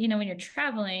when you're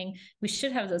traveling, we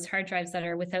should have those hard drives that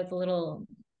are without the little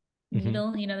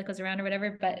Mhm. needle, that goes around or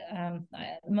whatever. But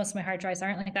most of my hard drives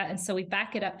aren't like that. And so we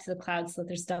back it up to the cloud so that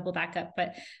there's double backup.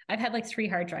 But I've had like 3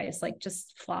 hard drives like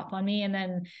just flop on me. And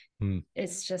then Mm.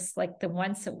 it's just like the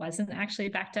once it wasn't actually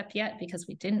backed up yet because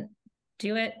we didn't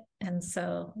do it. And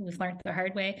so we've learned the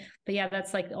hard way. But yeah,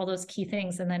 that's like all those key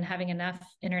things. And then having enough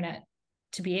internet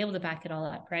to be able to back it all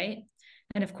up, right?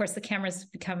 And of course the cameras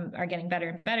are getting better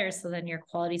and better. So then your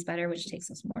quality's better, which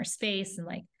takes us more space and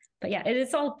like, but yeah,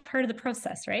 it's all part of the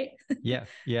process, right? Yeah.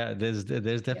 There's Yeah.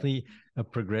 definitely a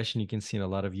progression you can see in a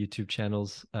lot of YouTube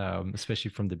channels,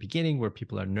 especially from the beginning, where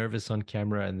people are nervous on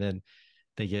camera, and then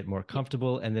they get more Yeah.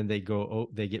 comfortable, and then they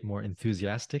get more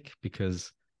enthusiastic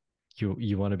because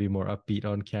you want to be more upbeat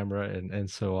on camera, and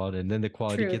so on, and then the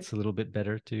quality True. gets a little bit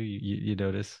better too. You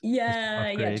notice as you Yeah,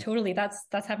 upgrade. totally. That's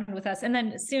happened with us. And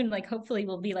then soon, like hopefully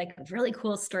we'll be like really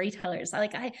cool storytellers.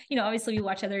 Obviously we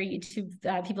watch other YouTube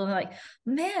people and like,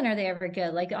 man, are they ever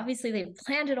good? Like obviously they've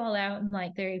planned it all out and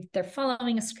like they're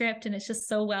following a script and it's just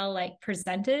so well like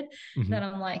presented that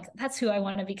Mhm. I'm like, that's who I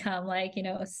want to become. Like,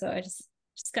 so I just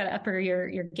got to upper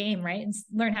your game, right? And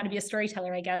learn how to be a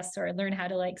storyteller, I guess, or learn how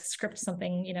to like script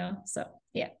something. So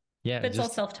yeah, Yeah, but it's all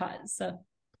self-taught. So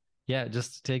it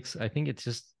just takes, I think it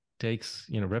just takes,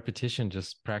 repetition,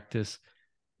 just practice,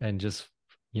 and just,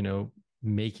 you know,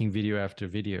 making video after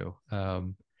video.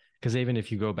 Because even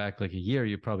if you go back like a year,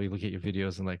 you probably look at your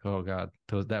videos and like, oh God,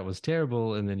 that was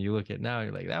terrible. And then you look at now,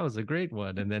 you're like, that was a great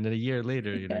one. And then a year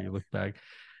later, yeah, you look back.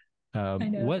 I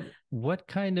know. What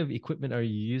kind of equipment are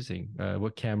you using?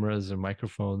 What cameras or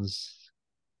microphones?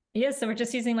 Yeah, so we're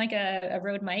just using like a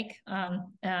Rode mic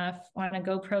on a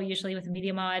GoPro, usually with a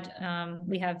media mod.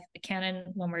 We have a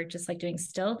Canon when we're just like doing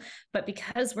still, but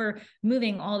because we're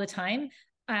moving all the time,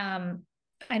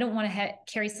 I don't want to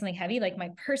carry something heavy. Like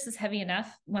my purse is heavy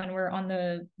enough when we're on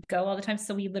the go all the time.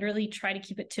 So we literally try to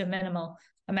keep it to a minimal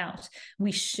amount.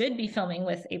 We should be filming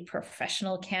with a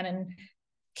professional Canon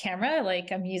camera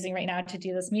like I'm using right now to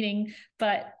do this meeting,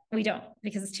 but we don't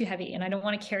because it's too heavy and I don't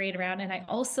want to carry it around. And I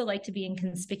also like to be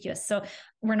inconspicuous. So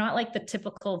we're not like the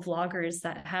typical vloggers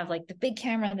that have like the big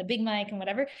camera and the big mic and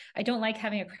whatever. I don't like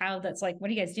having a crowd that's like, what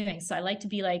are you guys doing? So I like to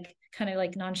be like kind of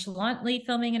like nonchalantly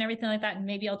filming and everything like that. And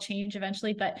maybe I'll change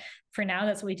eventually, but for now,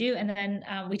 that's what we do. And then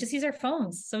we just use our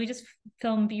phones. So we just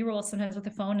film B-roll sometimes with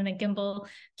a phone and a gimbal,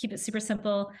 keep it super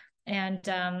simple. And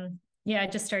yeah, I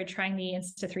just started trying the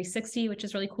Insta360, which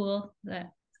is really cool.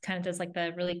 That kind of does like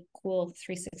the really cool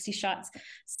 360 shots.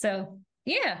 So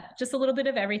yeah, just a little bit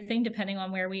of everything depending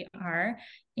on where we are.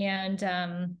 And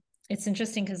it's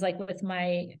interesting because like with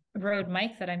my Rode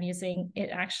mic that I'm using, it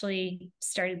actually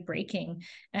started breaking.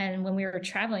 And when we were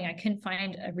traveling, I couldn't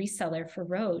find a reseller for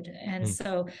Rode. And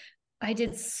so I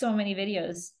did so many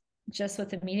videos just with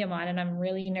the Media Mod, and I'm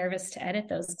really nervous to edit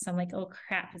those because I'm like, oh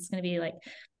crap, it's going to be like,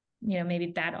 maybe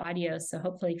bad audio. So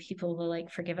hopefully people will like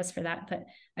forgive us for that. But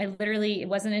it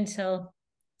wasn't until,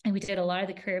 and we did a lot of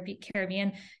the Caribbean,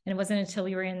 and it wasn't until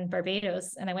we were in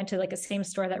Barbados and I went to like a same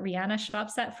store that Rihanna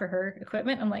shops at for her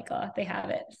equipment. I'm like, oh, they have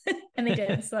it. And they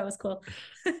did. So that was cool.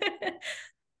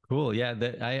 Cool. Yeah.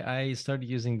 I started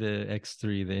using the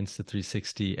X3, the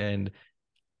Insta360, and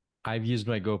I've used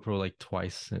my GoPro like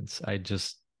twice since.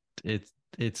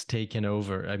 It's taken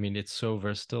over. I mean, it's so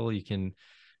versatile. You can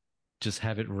just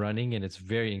have it running, and it's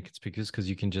very inconspicuous because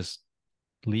you can just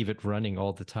leave it running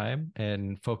all the time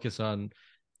and focus on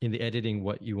in the editing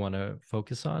what you want to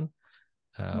focus on.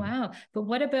 Wow. But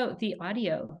what about the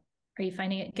audio? Are you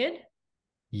finding it good?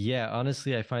 Yeah,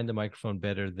 honestly, I find the microphone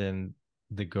better than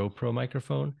the GoPro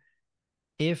microphone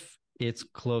if it's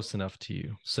close enough to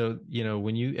you. So,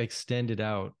 when you extend it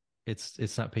out,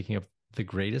 it's not picking up the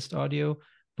greatest audio,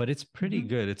 but it's pretty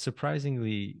good. It's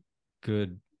surprisingly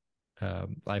good,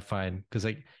 I find, because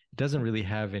like it doesn't really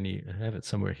have any. I have it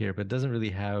somewhere here, but it doesn't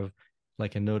really have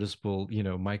like a noticeable,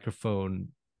 microphone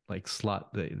like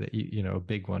slot that a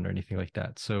big one or anything like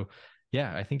that. So,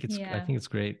 yeah, I think it's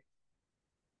great.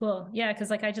 Cool. Yeah, because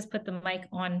like I just put the mic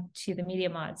on to the Media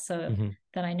Mod, so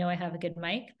then I know I have a good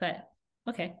mic. But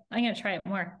okay, I'm gonna try it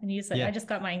more and use it. Yeah. I just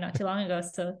got mine not too long ago,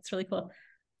 so it's really cool.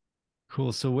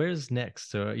 Cool. So where's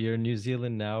next? So you're in New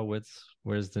Zealand now.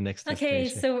 Where's the next Okay,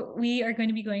 destination? so we are going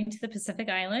to be going to the Pacific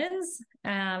Islands.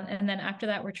 And then after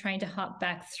that, we're trying to hop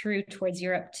back through towards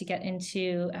Europe to get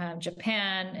into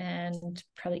Japan and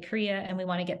probably Korea. And we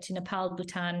want to get to Nepal,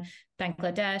 Bhutan,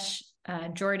 Bangladesh,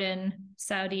 Jordan,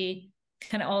 Saudi,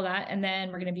 kind of all that. And then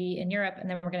we're going to be in Europe, and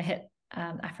then we're going to hit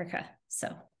Africa.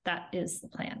 So that is the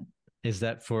plan. Is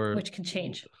that for which can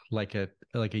change like a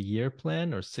year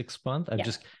plan or 6 month? I'm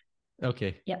just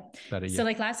okay. Yep. About a year. So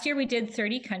like last year we did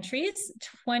 30 countries,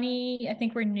 20, I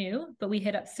think we're new, but we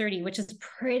hit up 30, which is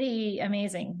pretty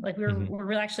amazing. Like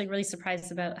we're actually really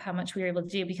surprised about how much we were able to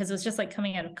do, because it was just like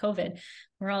coming out of COVID.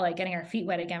 We're all like getting our feet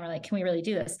wet again. We're like, can we really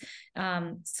do this?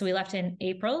 So we left in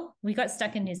April. We got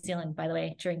stuck in New Zealand, by the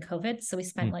way, during COVID. So we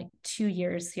spent like 2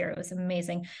 years here. It was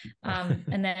amazing.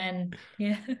 And then,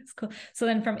 yeah, it's cool. So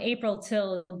then from April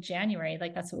till January,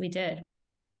 like that's what we did.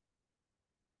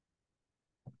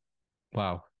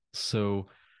 Wow. So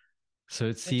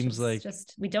it seems like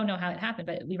just, we don't know how it happened,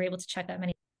 but we were able to check that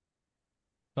many.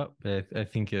 Oh, I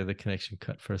think the connection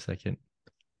cut for a second.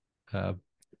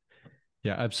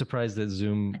 Yeah, I'm surprised that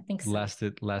Zoom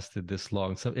lasted this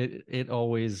long. So it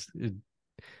always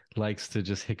likes to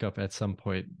just hiccup at some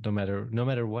point, no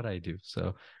matter what I do.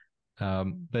 So,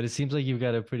 but it seems like you've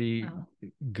got a pretty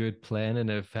good plan and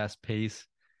a fast pace.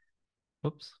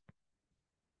 Whoops.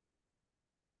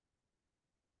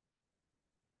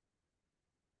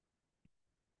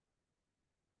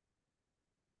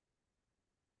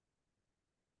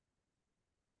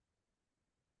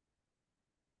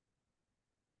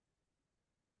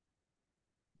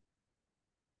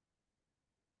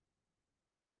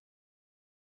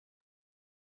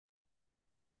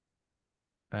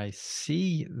 I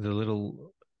see the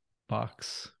little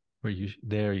box where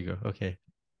there you go. Okay.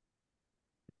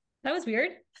 That was weird.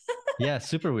 Yeah,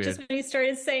 super weird. Just when you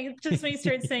started saying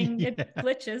yeah. It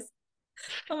glitches.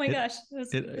 Oh my gosh, it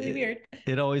was really weird.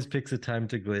 It always picks a time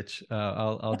to glitch.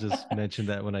 I'll just mention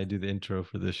that when I do the intro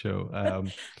for the show.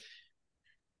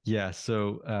 Yeah,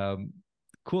 so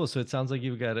cool. So it sounds like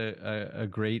you've got a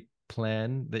great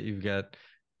plan, that you've got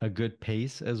a good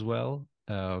pace as well.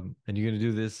 And you're going to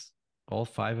do this, all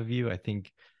five of you. I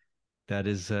think that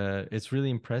is it's really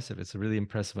impressive. It's a really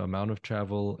impressive amount of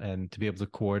travel, and to be able to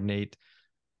coordinate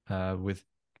with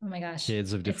oh my gosh,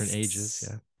 kids of different ages.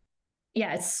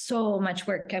 Yeah, it's so much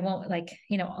work. I won't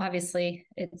obviously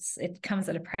it comes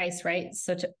at a price, right?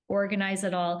 So to organize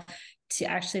it all, to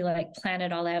actually like plan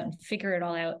it all out and figure it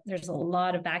all out, there's a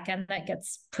lot of back end that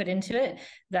gets put into it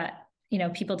that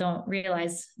people don't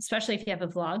realize, especially if you have a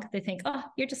vlog. They think, oh,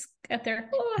 you're just out there,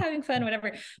 having fun,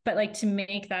 whatever. But like, to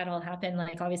make that all happen,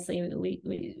 like obviously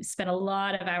we spent a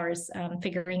lot of hours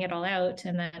figuring it all out,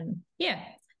 and then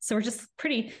so we're just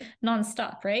pretty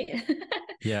nonstop, right?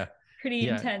 Yeah. Pretty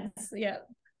intense. Yeah.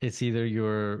 It's either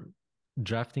you're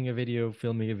drafting a video,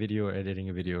 filming a video, or editing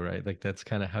a video, right? Like that's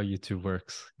kind of how YouTube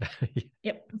works.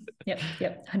 Yep.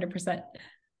 100%.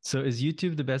 So is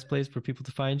YouTube the best place for people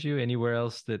to find you? Anywhere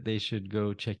else that they should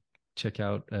go check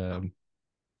out?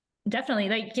 Definitely.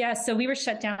 Like, yeah. So we were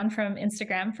shut down from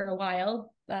Instagram for a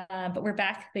while, but we're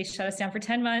back. They shut us down for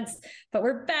 10 months, but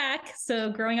we're back.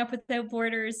 So growing up without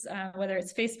borders, whether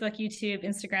it's Facebook, YouTube,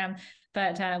 Instagram,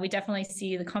 but we definitely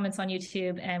see the comments on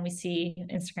YouTube and we see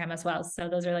Instagram as well. So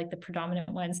those are like the predominant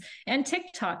ones. And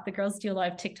TikTok, the girls do a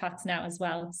lot of TikToks now as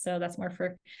well. So that's more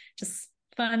for just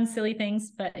fun, silly things.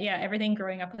 But yeah, everything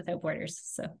growing up without borders.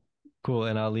 So cool.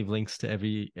 And I'll leave links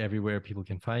to everywhere people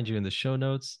can find you in the show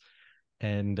notes.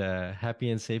 And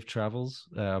happy and safe travels.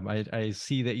 I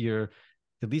see that you're,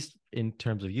 at least in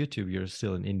terms of YouTube, you're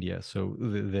still in India. So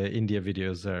the India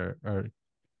videos are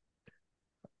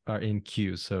in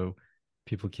queue, so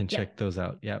people can check those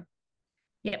out. Yep.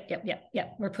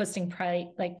 Yep. We're posting probably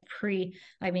like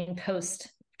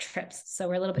post trips. So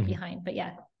we're a little bit behind, but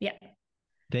yeah.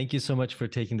 Thank you so much for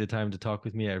taking the time to talk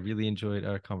with me. I really enjoyed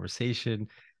our conversation.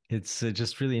 It's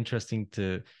just really interesting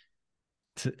to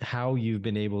how you've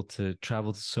been able to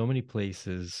travel to so many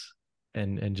places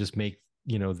and just make,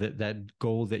 you know, that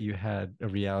goal that you had a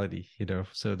reality, you know.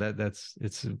 So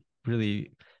it's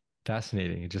really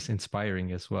fascinating and just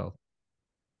inspiring as well.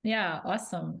 Yeah,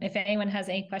 awesome. If anyone has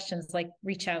any questions, like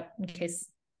reach out in case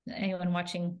anyone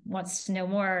watching wants to know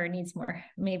more or needs more,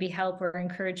 maybe help or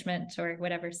encouragement or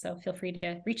whatever. So feel free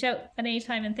to reach out at any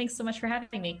time. And thanks so much for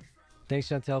having me. Thanks,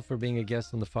 Chantal, for being a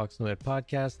guest on the Fox Nomad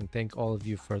podcast, and thank all of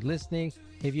you for listening.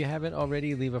 If you haven't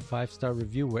already, leave a 5-star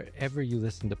review wherever you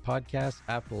listen to podcasts,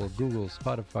 Apple, Google,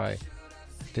 Spotify.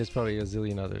 There's probably a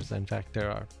zillion others. In fact, there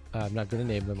are. I'm not going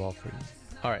to name them all for you.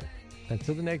 All right.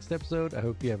 Until the next episode, I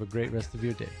hope you have a great rest of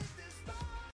your day.